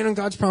going to stand on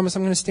God's promise,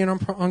 I'm going to stand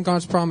on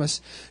God's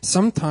promise.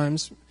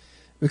 Sometimes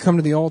we come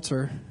to the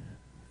altar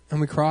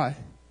and we cry.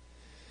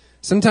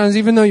 Sometimes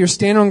even though you're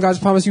standing on God's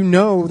promise, you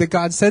know that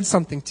God said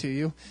something to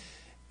you,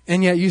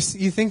 and yet you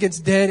think it's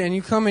dead, and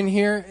you come in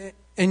here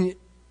and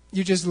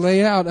you just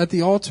lay out at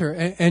the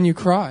altar and you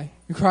cry.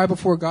 You cry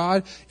before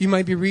God. You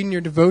might be reading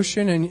your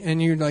devotion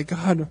and you're like,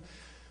 God,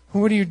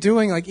 what are you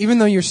doing? Like, even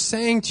though you're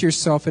saying to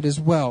yourself, it is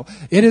well.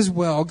 It is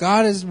well.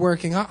 God is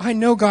working. I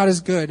know God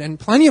is good. And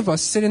plenty of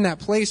us sit in that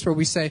place where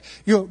we say,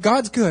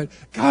 God's good.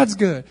 God's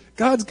good.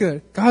 God's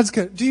good. God's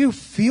good. Do you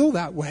feel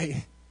that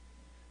way?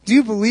 Do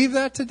you believe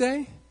that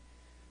today?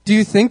 Do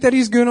you think that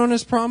he's good on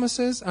his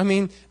promises? I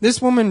mean,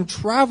 this woman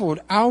traveled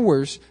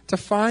hours to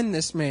find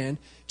this man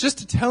just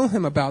to tell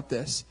him about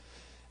this.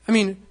 I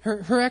mean,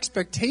 her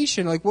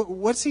expectation, like,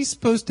 what's he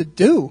supposed to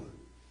do?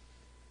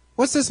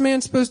 What's this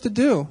man supposed to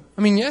do?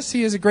 I mean, yes,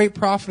 he is a great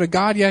prophet of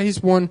God. Yeah,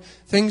 he's won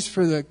things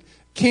for the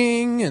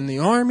king and the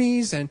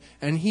armies, and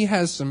he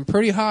has some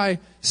pretty high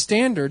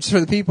standards for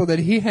the people that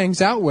he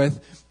hangs out with.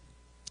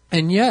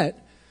 And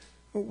yet,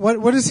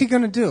 what is he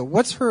going to do?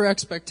 What's her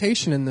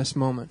expectation in this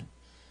moment?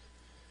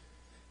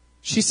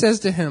 She says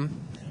to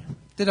him,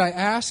 did I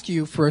ask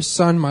you for a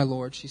son, my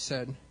Lord? She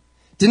said.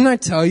 Didn't I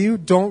tell you,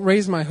 don't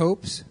raise my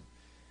hopes?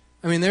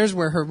 I mean, there's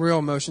where her real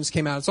emotions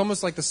came out. It's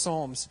almost like the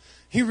Psalms.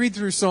 You read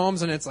through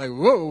Psalms and it's like,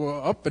 whoa,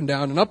 up and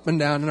down,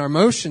 and our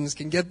emotions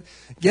can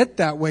get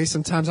that way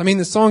sometimes. I mean,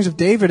 the songs of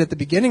David at the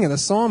beginning of the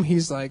Psalm,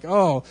 he's like,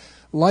 oh,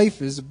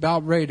 life is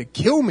about ready to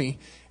kill me.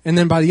 And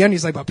then by the end,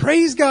 he's like, but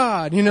praise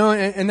God,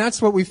 and that's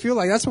what we feel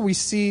like. That's what we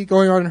see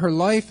going on in her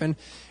life. And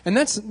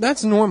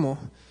that's normal.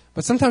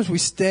 But sometimes we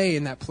stay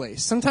in that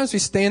place. Sometimes we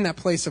stay in that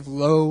place of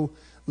low,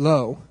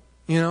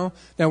 that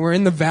we're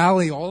in the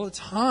valley all the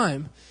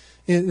time.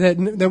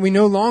 That we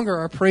no longer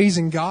are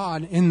praising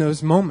God in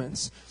those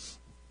moments.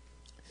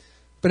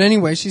 But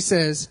anyway, she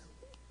says,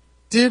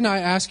 did I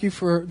ask you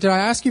for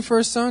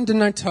a son?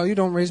 Didn't I tell you,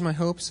 don't raise my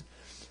hopes?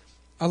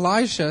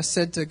 Elisha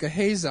said to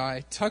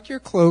Gehazi, tuck your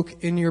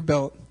cloak in your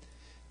belt,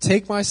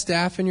 take my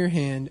staff in your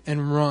hand,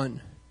 and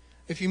run.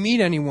 If you meet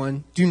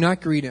anyone, do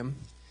not greet him.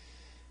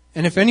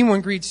 And if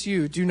anyone greets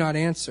you, do not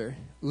answer.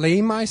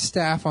 Lay my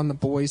staff on the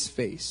boy's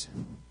face.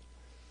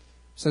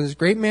 So this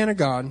great man of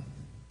God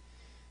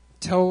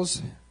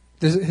tells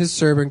his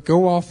servant,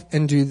 go off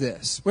and do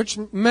this. Which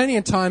many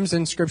a times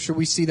in Scripture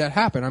we see that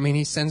happen. I mean,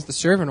 he sends the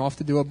servant off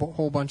to do a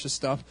whole bunch of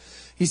stuff.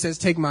 He says,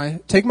 take my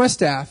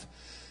staff,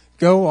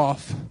 go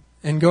off,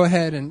 and go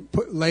ahead and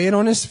lay it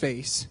on his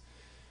face.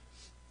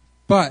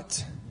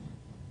 But,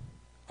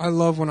 I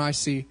love when I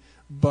see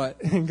but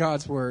in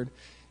God's Word.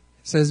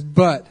 It says,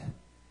 but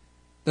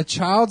the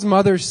child's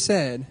mother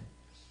said,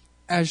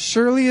 as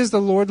surely as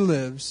the Lord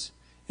lives,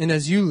 and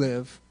as you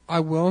live, I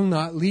will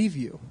not leave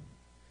you.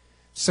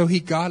 So he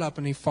got up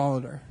and he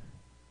followed her.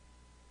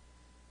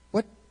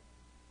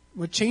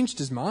 What changed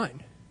his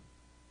mind?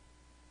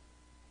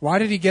 Why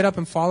did he get up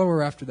and follow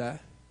her after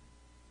that?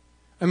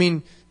 I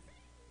mean,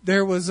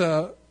 there was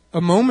a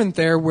moment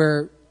there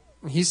where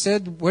he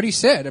said what he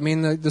said. I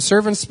mean, the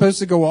servant's supposed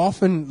to go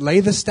off and lay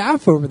the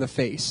staff over the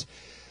face.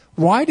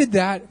 Why did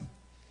that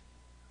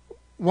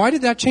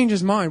change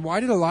his mind? Why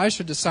did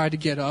Elisha decide to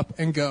get up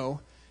and go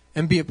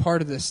and be a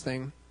part of this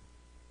thing?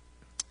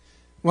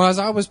 Well, as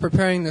I was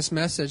preparing this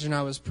message and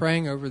I was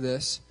praying over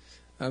this,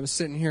 I was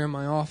sitting here in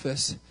my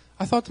office,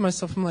 I thought to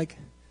myself, I'm like,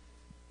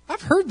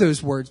 I've heard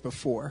those words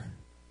before.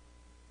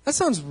 That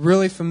sounds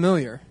really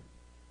familiar.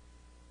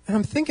 And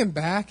I'm thinking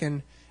back,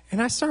 and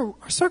I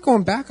start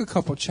going back a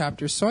couple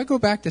chapters. So I go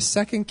back to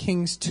 2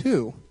 Kings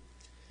 2.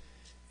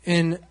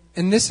 And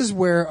this is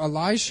where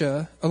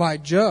Elijah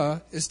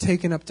is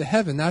taken up to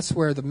heaven. That's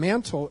where the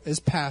mantle is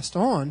passed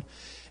on.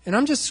 And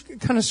I'm just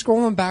kind of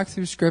scrolling back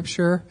through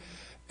Scripture,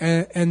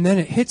 and then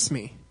it hits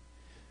me.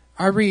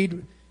 I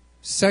read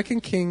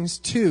 2 Kings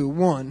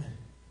 2:1.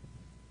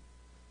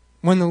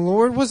 When the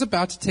Lord was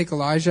about to take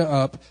Elijah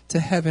up to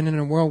heaven in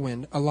a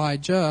whirlwind,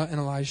 Elijah and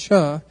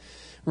Elisha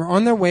were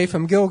on their way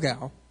from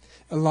Gilgal.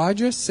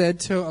 Elijah said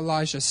to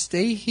Elisha,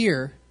 "Stay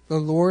here, the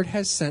Lord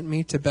has sent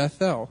me to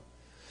Bethel."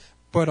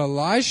 But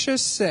Elisha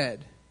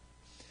said,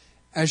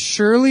 "As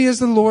surely as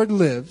the Lord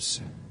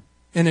lives,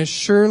 and as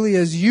surely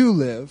as you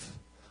live,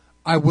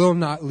 I will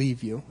not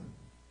leave you."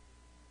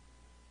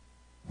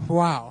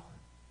 Wow.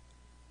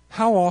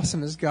 How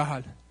awesome is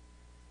God?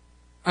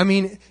 I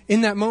mean,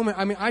 in that moment,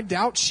 I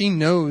doubt she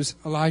knows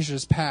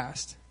Elijah's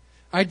past.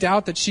 I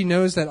doubt that she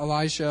knows that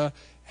Elijah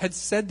had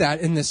said that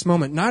in this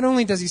moment. Not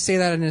only does he say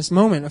that in this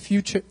moment,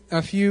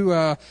 a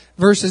few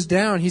verses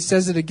down, he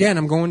says it again,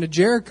 "I'm going to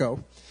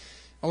Jericho."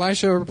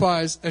 Elisha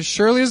replies, "As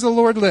surely as the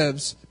Lord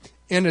lives,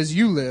 and as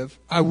you live,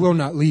 I will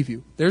not leave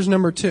you." There's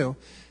number 2.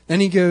 Then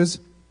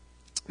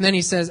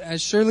he says,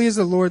 "As surely as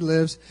the Lord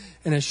lives,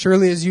 and as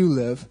surely as you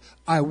live,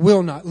 I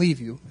will not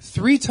leave you."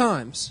 3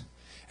 times.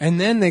 And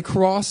then they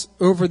cross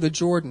over the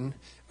Jordan.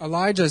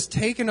 Elijah is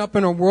taken up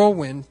in a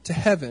whirlwind to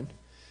heaven,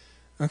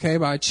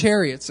 by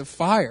chariots of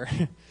fire.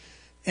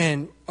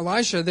 And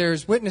Elisha there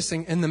is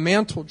witnessing, and the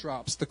mantle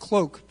drops, the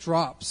cloak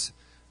drops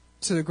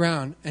to the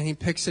ground, and he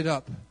picks it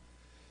up.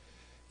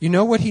 You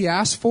know what he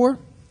asked for?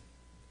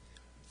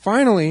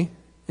 Finally,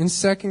 in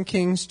 2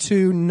 Kings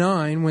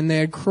 2:9, when they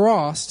had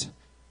crossed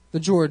the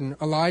Jordan,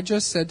 Elijah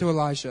said to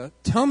Elisha,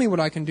 "Tell me what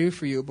I can do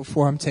for you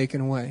before I'm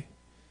taken away."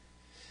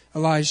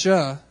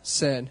 Elijah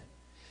said,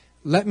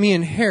 "Let me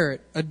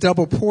inherit a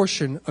double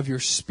portion of your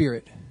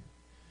spirit."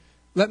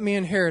 Let me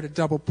inherit a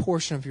double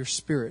portion of your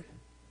spirit.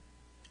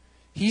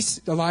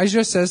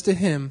 Elijah says to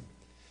him,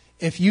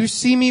 "If you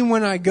see me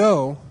when I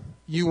go,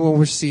 you will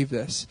receive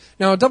this."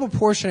 Now, a double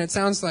portion, it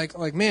sounds like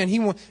man,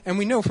 and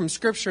we know from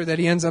Scripture that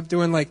he ends up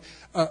doing like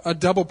a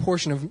double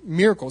portion of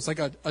miracles, like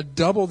a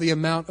double the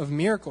amount of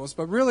miracles.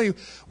 But really,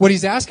 what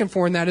he's asking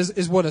for in that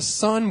is what a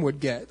son would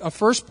get. A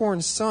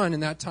firstborn son in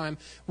that time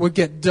would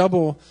get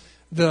double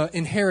the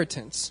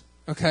inheritance.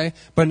 Okay?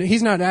 But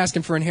he's not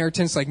asking for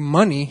inheritance like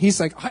money. He's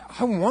like,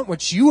 I want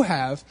what you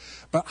have,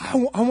 but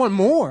I want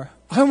more.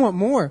 I want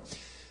more.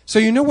 So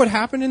you know what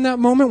happened in that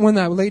moment when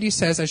that lady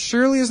says, "As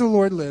surely as the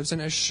Lord lives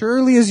and as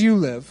surely as you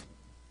live,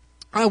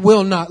 I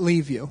will not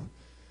leave you."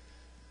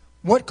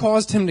 What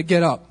caused him to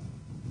get up?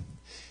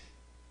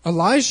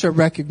 Elisha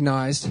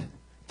recognized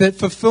that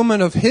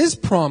fulfillment of his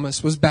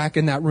promise was back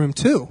in that room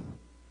too.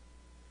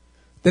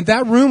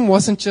 That room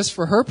wasn't just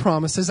for her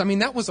promises.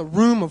 That was a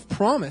room of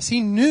promise.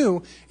 He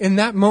knew in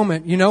that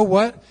moment, you know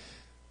what?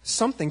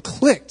 Something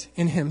clicked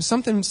in him.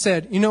 Something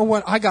said, you know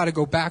what? I got to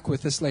go back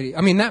with this lady.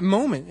 That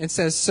moment, it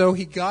says, so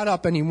he got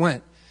up and he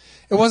went.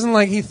 It wasn't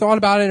like he thought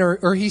about it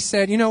or he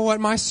said, you know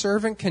what? My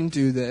servant can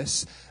do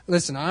this.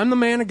 Listen, I'm the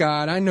man of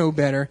God. I know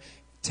better.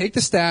 Take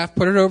the staff,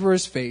 put it over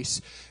his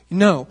face.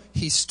 No,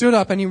 he stood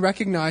up and he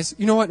recognized,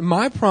 you know what?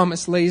 My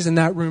promise lays in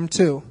that room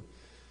too.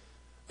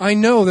 I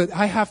know that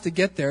I have to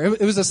get there.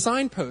 It was a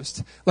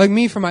signpost. Like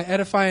me, for my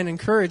edify and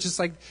encourage. It's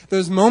like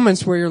those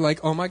moments where you're like,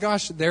 oh my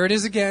gosh, there it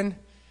is again.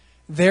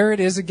 There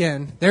it is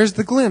again. There's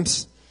the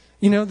glimpse.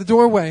 The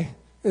doorway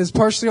is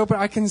partially open.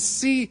 I can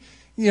see,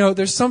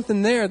 there's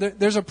something there.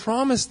 There's a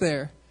promise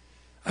there.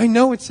 I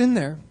know it's in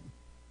there.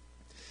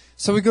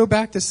 So we go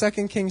back to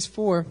 2 Kings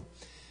 4.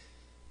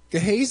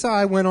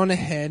 Gehazi went on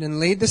ahead and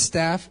laid the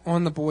staff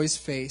on the boy's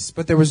face,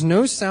 but there was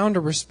no sound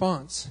or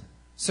response.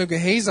 So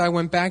Gehazi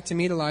went back to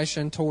meet Elisha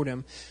and told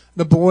him,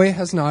 "The boy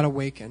has not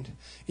awakened."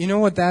 You know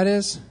what that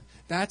is?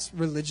 That's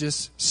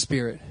religious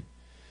spirit.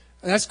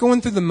 That's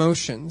going through the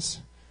motions.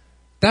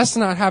 That's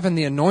not having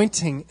the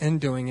anointing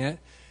and doing it.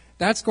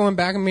 That's going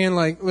back and being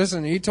like,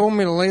 listen, he told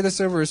me to lay this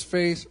over his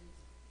face.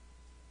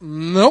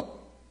 Nope,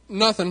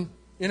 nothing,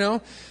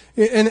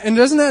 And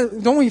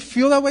don't we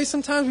feel that way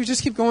sometimes? We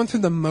just keep going through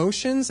the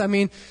motions.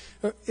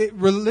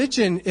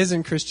 Religion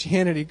isn't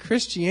Christianity.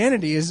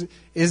 Christianity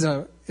is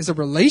a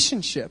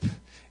relationship.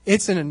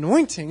 It's an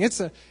anointing.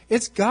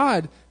 It's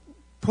God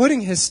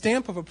putting His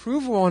stamp of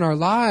approval on our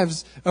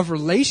lives of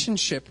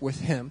relationship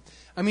with Him.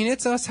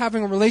 It's us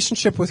having a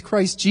relationship with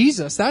Christ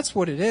Jesus. That's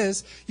what it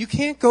is. You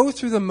can't go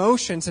through the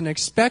motions and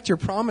expect your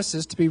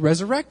promises to be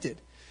resurrected.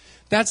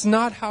 That's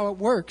not how it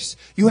works.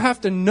 You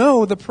have to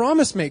know the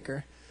promise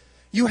maker.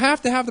 You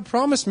have to have the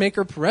promise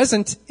maker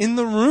present in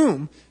the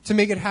room to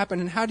make it happen.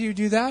 And how do you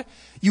do that?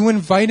 You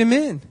invite him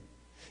in.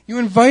 You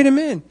invite him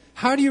in.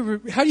 How do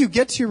you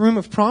get to your room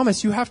of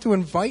promise? You have to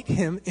invite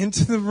him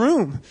into the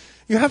room.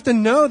 You have to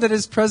know that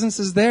his presence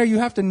is there. You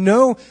have to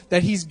know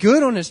that he's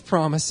good on his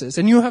promises.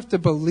 And you have to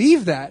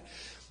believe that.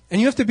 And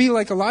you have to be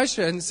like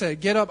Elisha and say,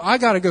 get up, I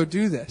got to go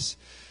do this.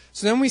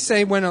 So then we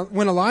say, when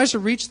Elijah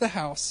reached the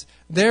house,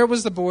 there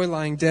was the boy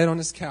lying dead on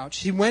his couch.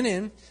 He went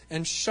in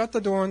and shut the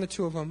door on the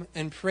two of them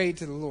and prayed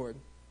to the Lord.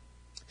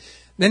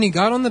 Then he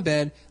got on the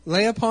bed,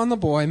 lay upon the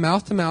boy,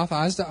 mouth to mouth,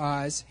 eyes to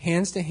eyes,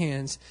 hands to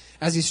hands.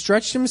 As he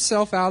stretched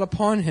himself out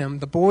upon him,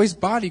 the boy's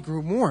body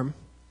grew warm.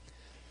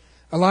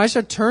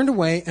 Elijah turned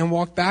away and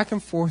walked back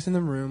and forth in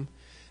the room,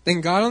 then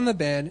got on the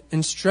bed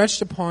and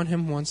stretched upon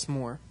him once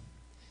more.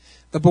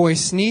 The boy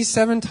sneezed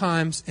 7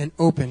 times and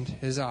opened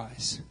his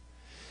eyes.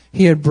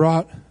 He had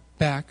brought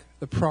back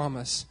the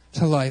promise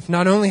to life.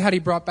 Not only had he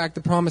brought back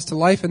the promise to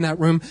life in that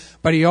room,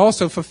 but he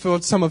also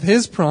fulfilled some of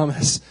his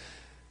promise.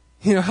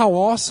 You know, how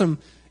awesome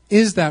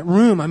is that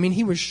room? I mean,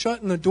 he was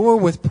shutting the door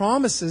with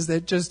promises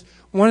that just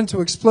wanted to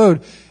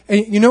explode.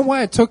 And you know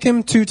why it took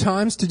him 2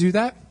 times to do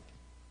that?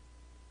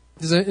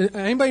 Does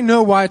anybody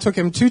know why it took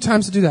him 2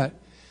 times to do that?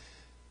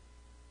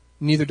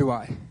 Neither do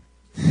I.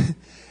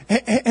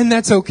 And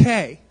that's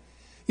okay.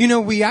 You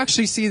know, we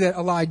actually see that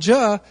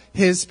Elijah,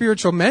 his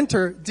spiritual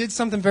mentor, did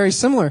something very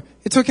similar.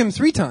 It took him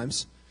 3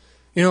 times.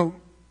 You know,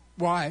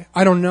 why?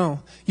 I don't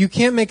know. You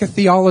can't make a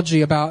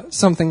theology about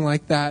something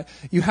like that.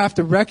 You have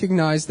to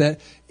recognize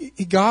that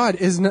God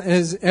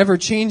is ever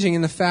changing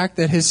in the fact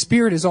that His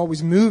Spirit is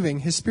always moving.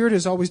 His Spirit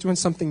is always doing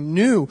something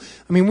new.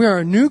 I mean, we are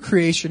a new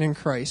creation in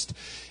Christ.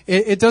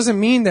 It doesn't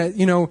mean that,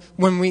 you know,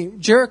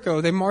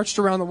 Jericho, they marched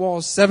around the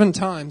walls 7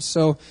 times.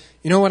 So,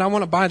 you know what, I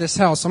want to buy this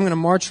house. I'm going to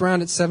march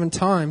around it 7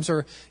 times.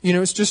 Or, you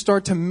know, it's just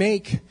start to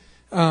make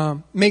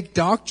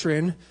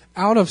doctrine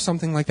out of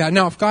something like that.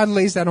 Now, if God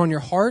lays that on your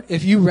heart,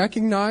 if you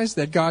recognize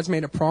that God's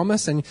made a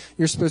promise and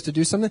you're supposed to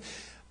do something,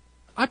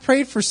 I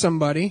prayed for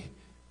somebody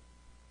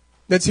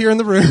that's here in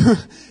the room,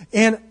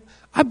 and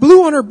I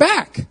blew on her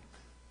back.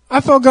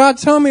 I felt God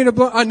tell me to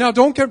blow. Now,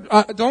 don't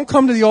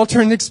come to the altar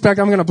and expect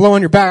I'm going to blow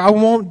on your back. I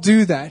won't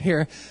do that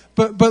here.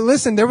 But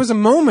listen, there was a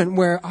moment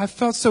where I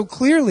felt so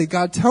clearly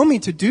God tell me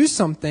to do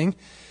something.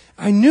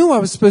 I knew I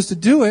was supposed to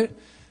do it.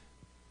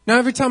 Now,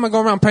 every time I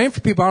go around praying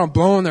for people, I don't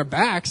blow on their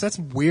backs. That's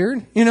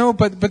weird, you know.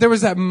 But there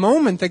was that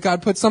moment that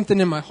God put something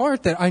in my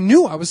heart that I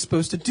knew I was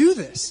supposed to do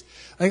this.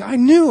 Like, I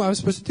knew I was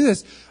supposed to do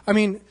this. I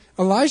mean,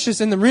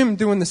 Elijah's in the room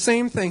doing the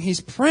same thing.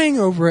 He's praying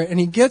over it, and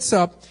he gets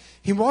up.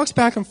 He walks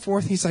back and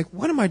forth. He's like,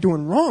 what am I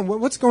doing wrong?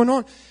 What's going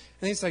on?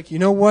 And he's like, you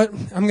know what?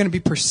 I'm going to be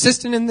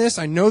persistent in this.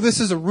 I know this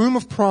is a room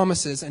of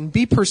promises, and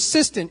be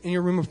persistent in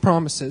your room of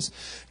promises.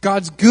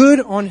 God's good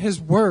on His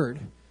word.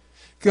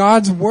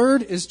 God's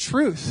word is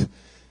truth.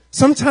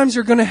 Sometimes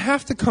you're going to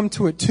have to come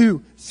to it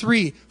 2,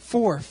 3,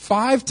 4,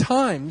 5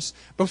 times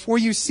before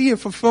you see a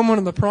fulfillment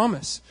of the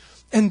promise.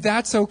 And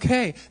that's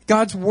okay.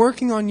 God's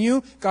working on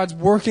you. God's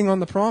working on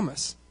the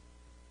promise.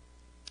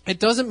 It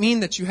doesn't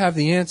mean that you have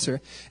the answer.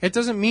 It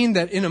doesn't mean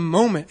that in a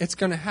moment it's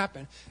going to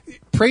happen.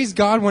 Praise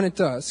God when it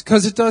does,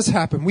 because it does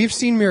happen. We've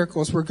seen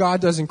miracles where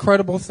God does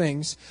incredible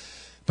things.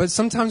 But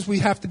sometimes we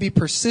have to be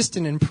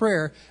persistent in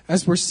prayer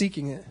as we're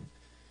seeking it.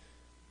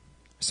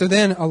 So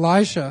then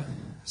Elisha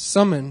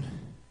summoned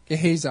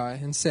Gehazi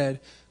and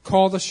said,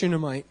 call the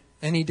Shunammite.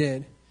 And he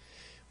did.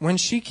 When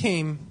she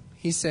came,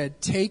 he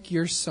said, take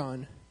your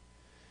son.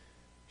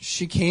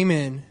 She came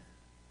in,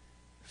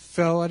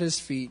 fell at his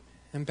feet,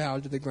 and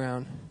bowed to the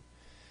ground.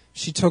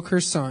 She took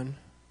her son,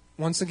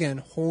 once again,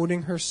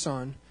 holding her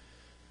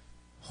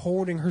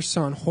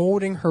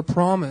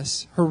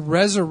promise, her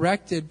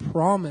resurrected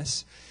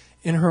promise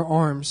in her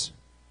arms.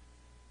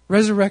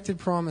 Resurrected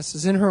promise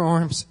is in her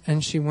arms,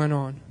 and she went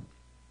on.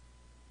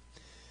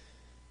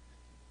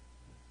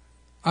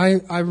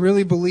 I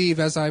really believe,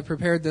 as I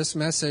prepared this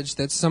message,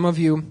 that some of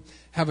you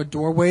have a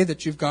doorway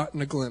that you've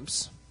gotten a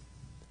glimpse.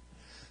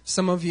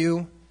 Some of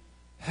you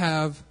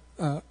are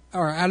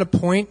at a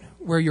point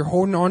where you're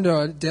holding on to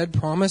a dead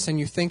promise and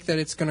you think that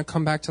it's going to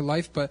come back to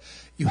life, but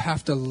you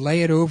have to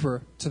lay it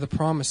over to the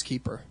promise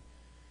keeper.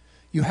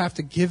 You have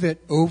to give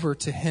it over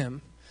to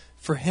Him.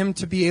 For Him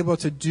to be able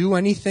to do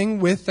anything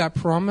with that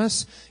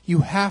promise, you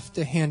have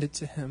to hand it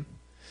to Him.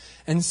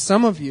 And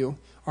some of you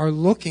are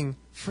looking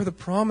for the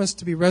promise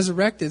to be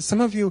resurrected.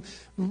 Some of you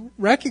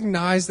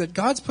recognize that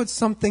God's put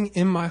something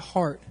in my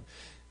heart.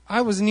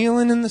 I was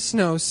kneeling in the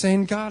snow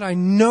saying, God, I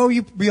know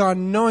you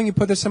beyond knowing you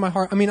put this in my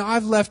heart. I mean,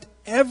 I've left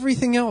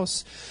everything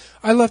else.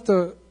 I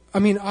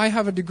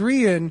have a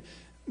degree in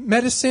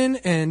medicine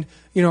and,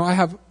 you know, I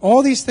have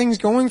all these things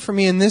going for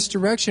me in this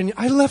direction.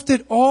 I left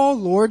it all,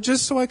 Lord,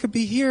 just so I could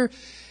be here.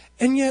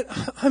 And yet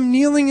I'm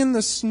kneeling in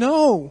the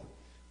snow.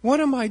 What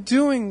am I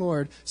doing,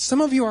 Lord?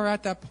 Some of you are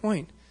at that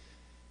point.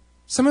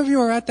 Some of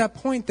you are at that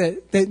point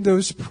that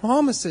those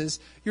promises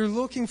you're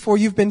looking for,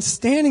 you've been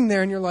standing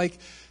there and you're like,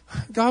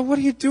 God, what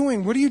are you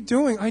doing? What are you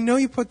doing? I know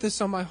you put this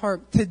on my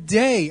heart.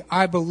 Today,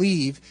 I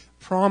believe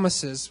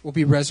promises will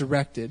be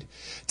resurrected.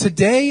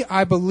 Today,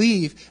 I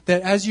believe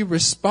that as you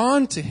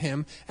respond to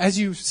Him, as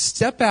you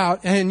step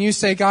out and you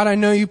say, God, I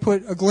know you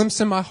put a glimpse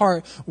in my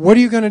heart. What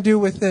are you going to do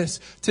with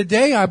this?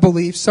 Today, I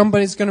believe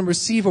somebody's going to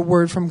receive a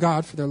word from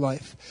God for their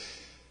life.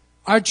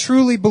 I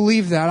truly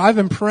believe that. I've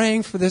been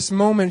praying for this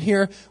moment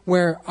here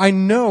where I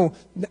know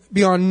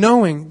beyond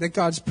knowing that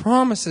God's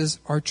promises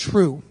are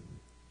true.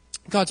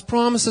 God's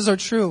promises are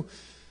true.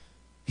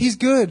 He's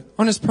good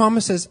on His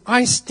promises.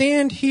 I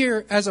stand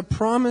here as a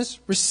promise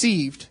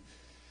received.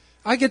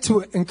 I get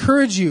to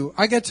encourage you.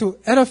 I get to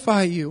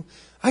edify you.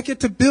 I get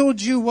to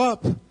build you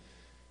up.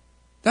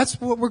 That's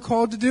what we're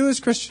called to do as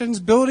Christians,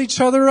 build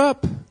each other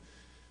up.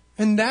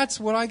 And that's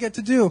what I get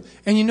to do.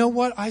 And you know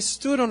what? I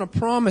stood on a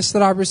promise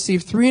that I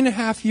received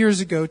 3.5 years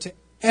ago to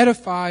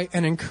edify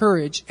and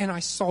encourage, and I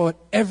saw it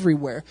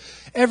everywhere.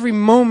 Every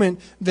moment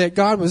that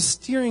God was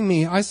steering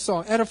me, I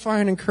saw edify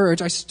and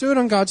encourage. I stood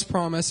on God's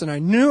promise, and I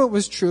knew it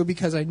was true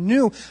because I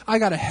knew I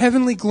got a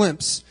heavenly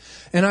glimpse.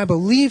 And I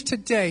believe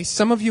today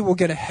some of you will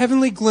get a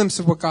heavenly glimpse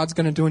of what God's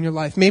going to do in your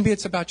life. Maybe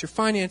it's about your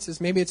finances.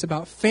 Maybe it's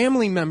about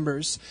family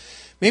members.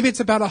 Maybe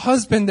it's about a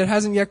husband that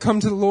hasn't yet come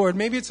to the Lord.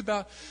 Maybe it's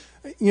about,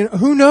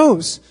 who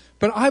knows?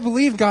 But I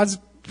believe God's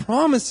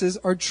promises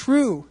are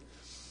true.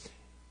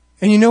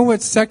 And you know what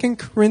 2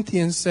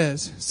 Corinthians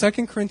says?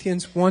 2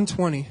 Corinthians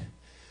 1:20.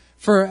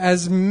 For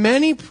as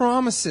many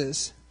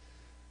promises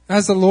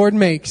as the Lord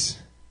makes,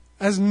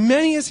 as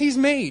many as He's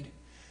made,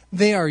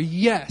 they are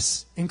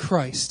yes in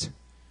Christ.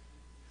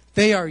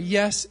 They are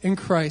yes in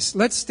Christ.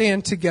 Let's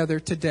stand together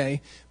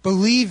today,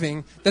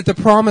 believing that the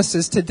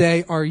promises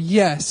today are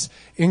yes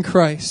in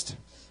Christ.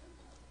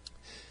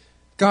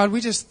 God,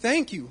 we just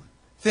thank you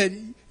that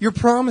your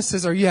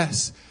promises are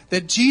yes,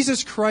 that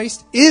Jesus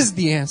Christ is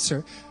the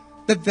answer,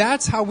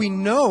 that's how we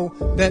know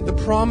that the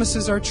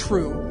promises are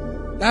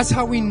true. That's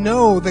how we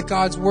know that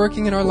God's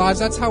working in our lives.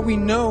 That's how we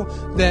know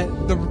that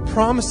the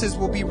promises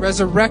will be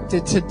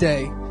resurrected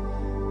today.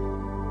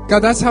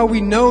 God, that's how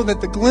we know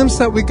that the glimpse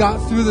that we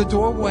got through the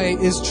doorway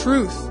is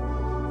truth.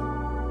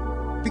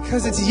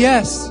 Because it's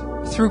yes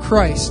through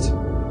Christ.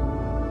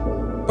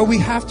 But we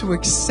have to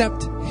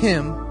accept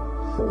Him.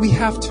 We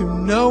have to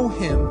know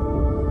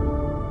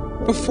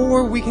Him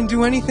before we can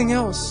do anything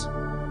else.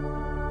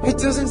 It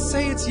doesn't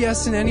say it's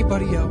yes in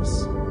anybody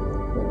else.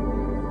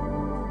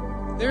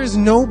 There is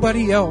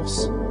nobody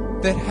else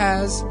that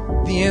has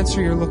the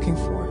answer you're looking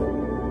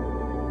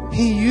for.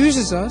 He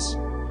uses us.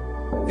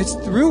 It's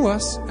through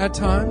us at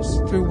times,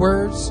 through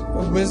words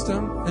of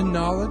wisdom and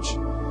knowledge.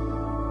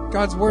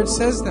 God's Word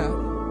says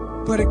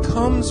that. But it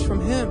comes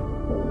from Him.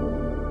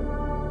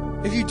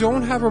 If you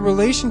don't have a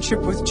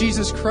relationship with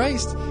Jesus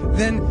Christ,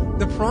 then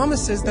the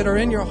promises that are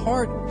in your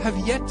heart have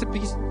yet to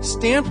be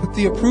stamped with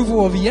the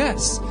approval of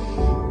yes.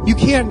 You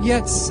can't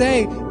yet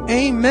say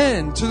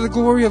amen to the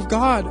glory of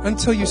God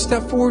until you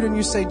step forward and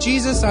you say,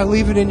 Jesus, I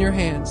leave it in your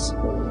hands.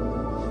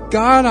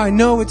 God, I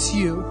know it's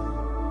you.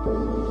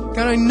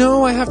 God, I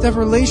know I have to have a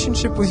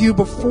relationship with you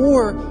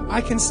before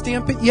I can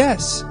stamp it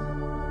yes.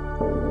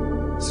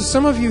 So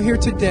some of you here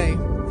today,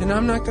 and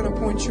I'm not going to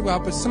point you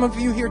out, but some of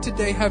you here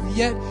today have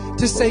yet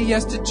to say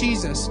yes to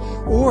Jesus.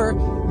 Or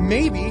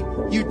maybe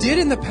you did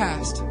in the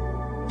past.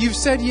 You've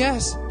said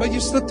yes, but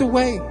you slipped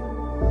away.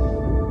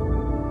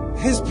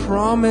 His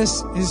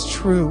promise is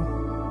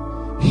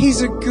true.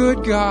 He's a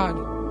good God,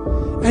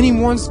 and He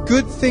wants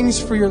good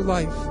things for your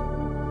life.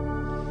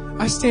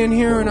 I stand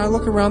here and I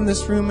look around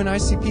this room and I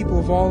see people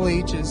of all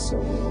ages.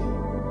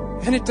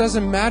 And it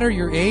doesn't matter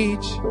your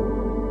age.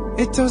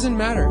 It doesn't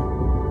matter.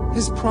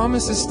 His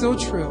promise is still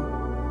true.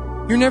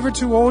 You're never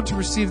too old to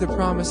receive the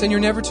promise, and you're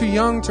never too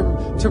young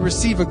to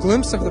receive a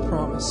glimpse of the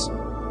promise.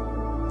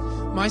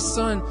 My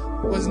son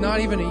was not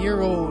even a year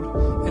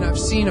old, and I've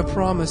seen a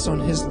promise on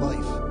his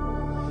life.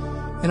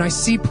 And I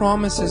see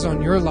promises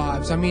on your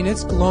lives. I mean,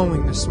 it's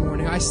glowing this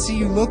morning. I see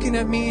you looking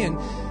at me and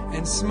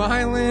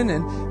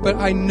smiling, but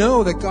I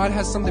know that God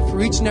has something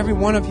for each and every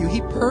one of you. He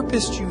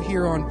purposed you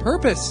here on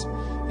purpose.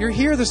 You're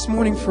here this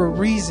morning for a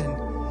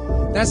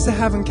reason. That's to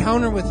have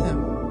encounter with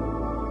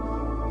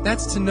Him.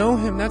 That's to know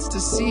Him. That's to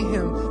see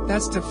Him.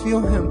 That's to feel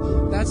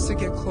Him. That's to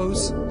get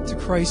close to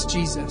Christ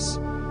Jesus.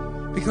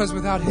 Because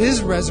without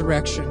His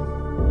resurrection,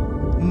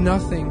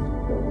 nothing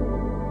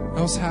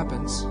else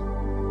happens.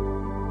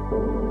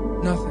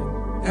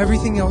 Nothing.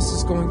 Everything else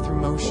is going through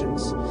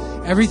motions.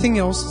 Everything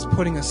else is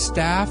putting a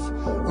staff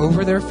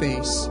over their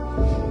face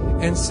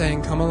and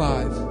saying, come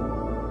alive.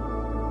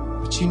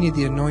 But you need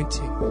the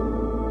anointing.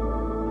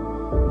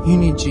 You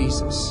need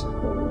Jesus.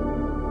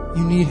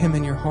 You need Him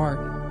in your heart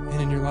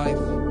and in your life.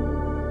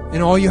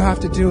 And all you have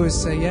to do is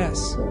say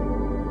yes.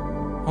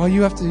 All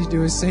you have to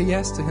do is say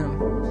yes to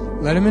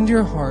Him. Let Him into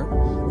your heart.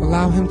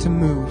 Allow Him to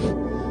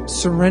move.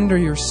 Surrender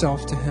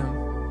yourself to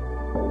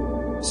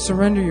Him.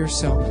 Surrender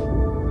yourself.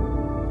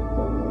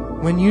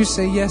 When you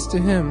say yes to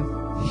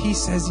Him, He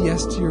says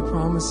yes to your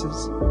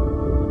promises.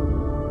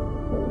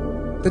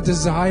 The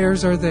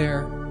desires are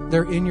there.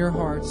 They're in your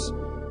hearts.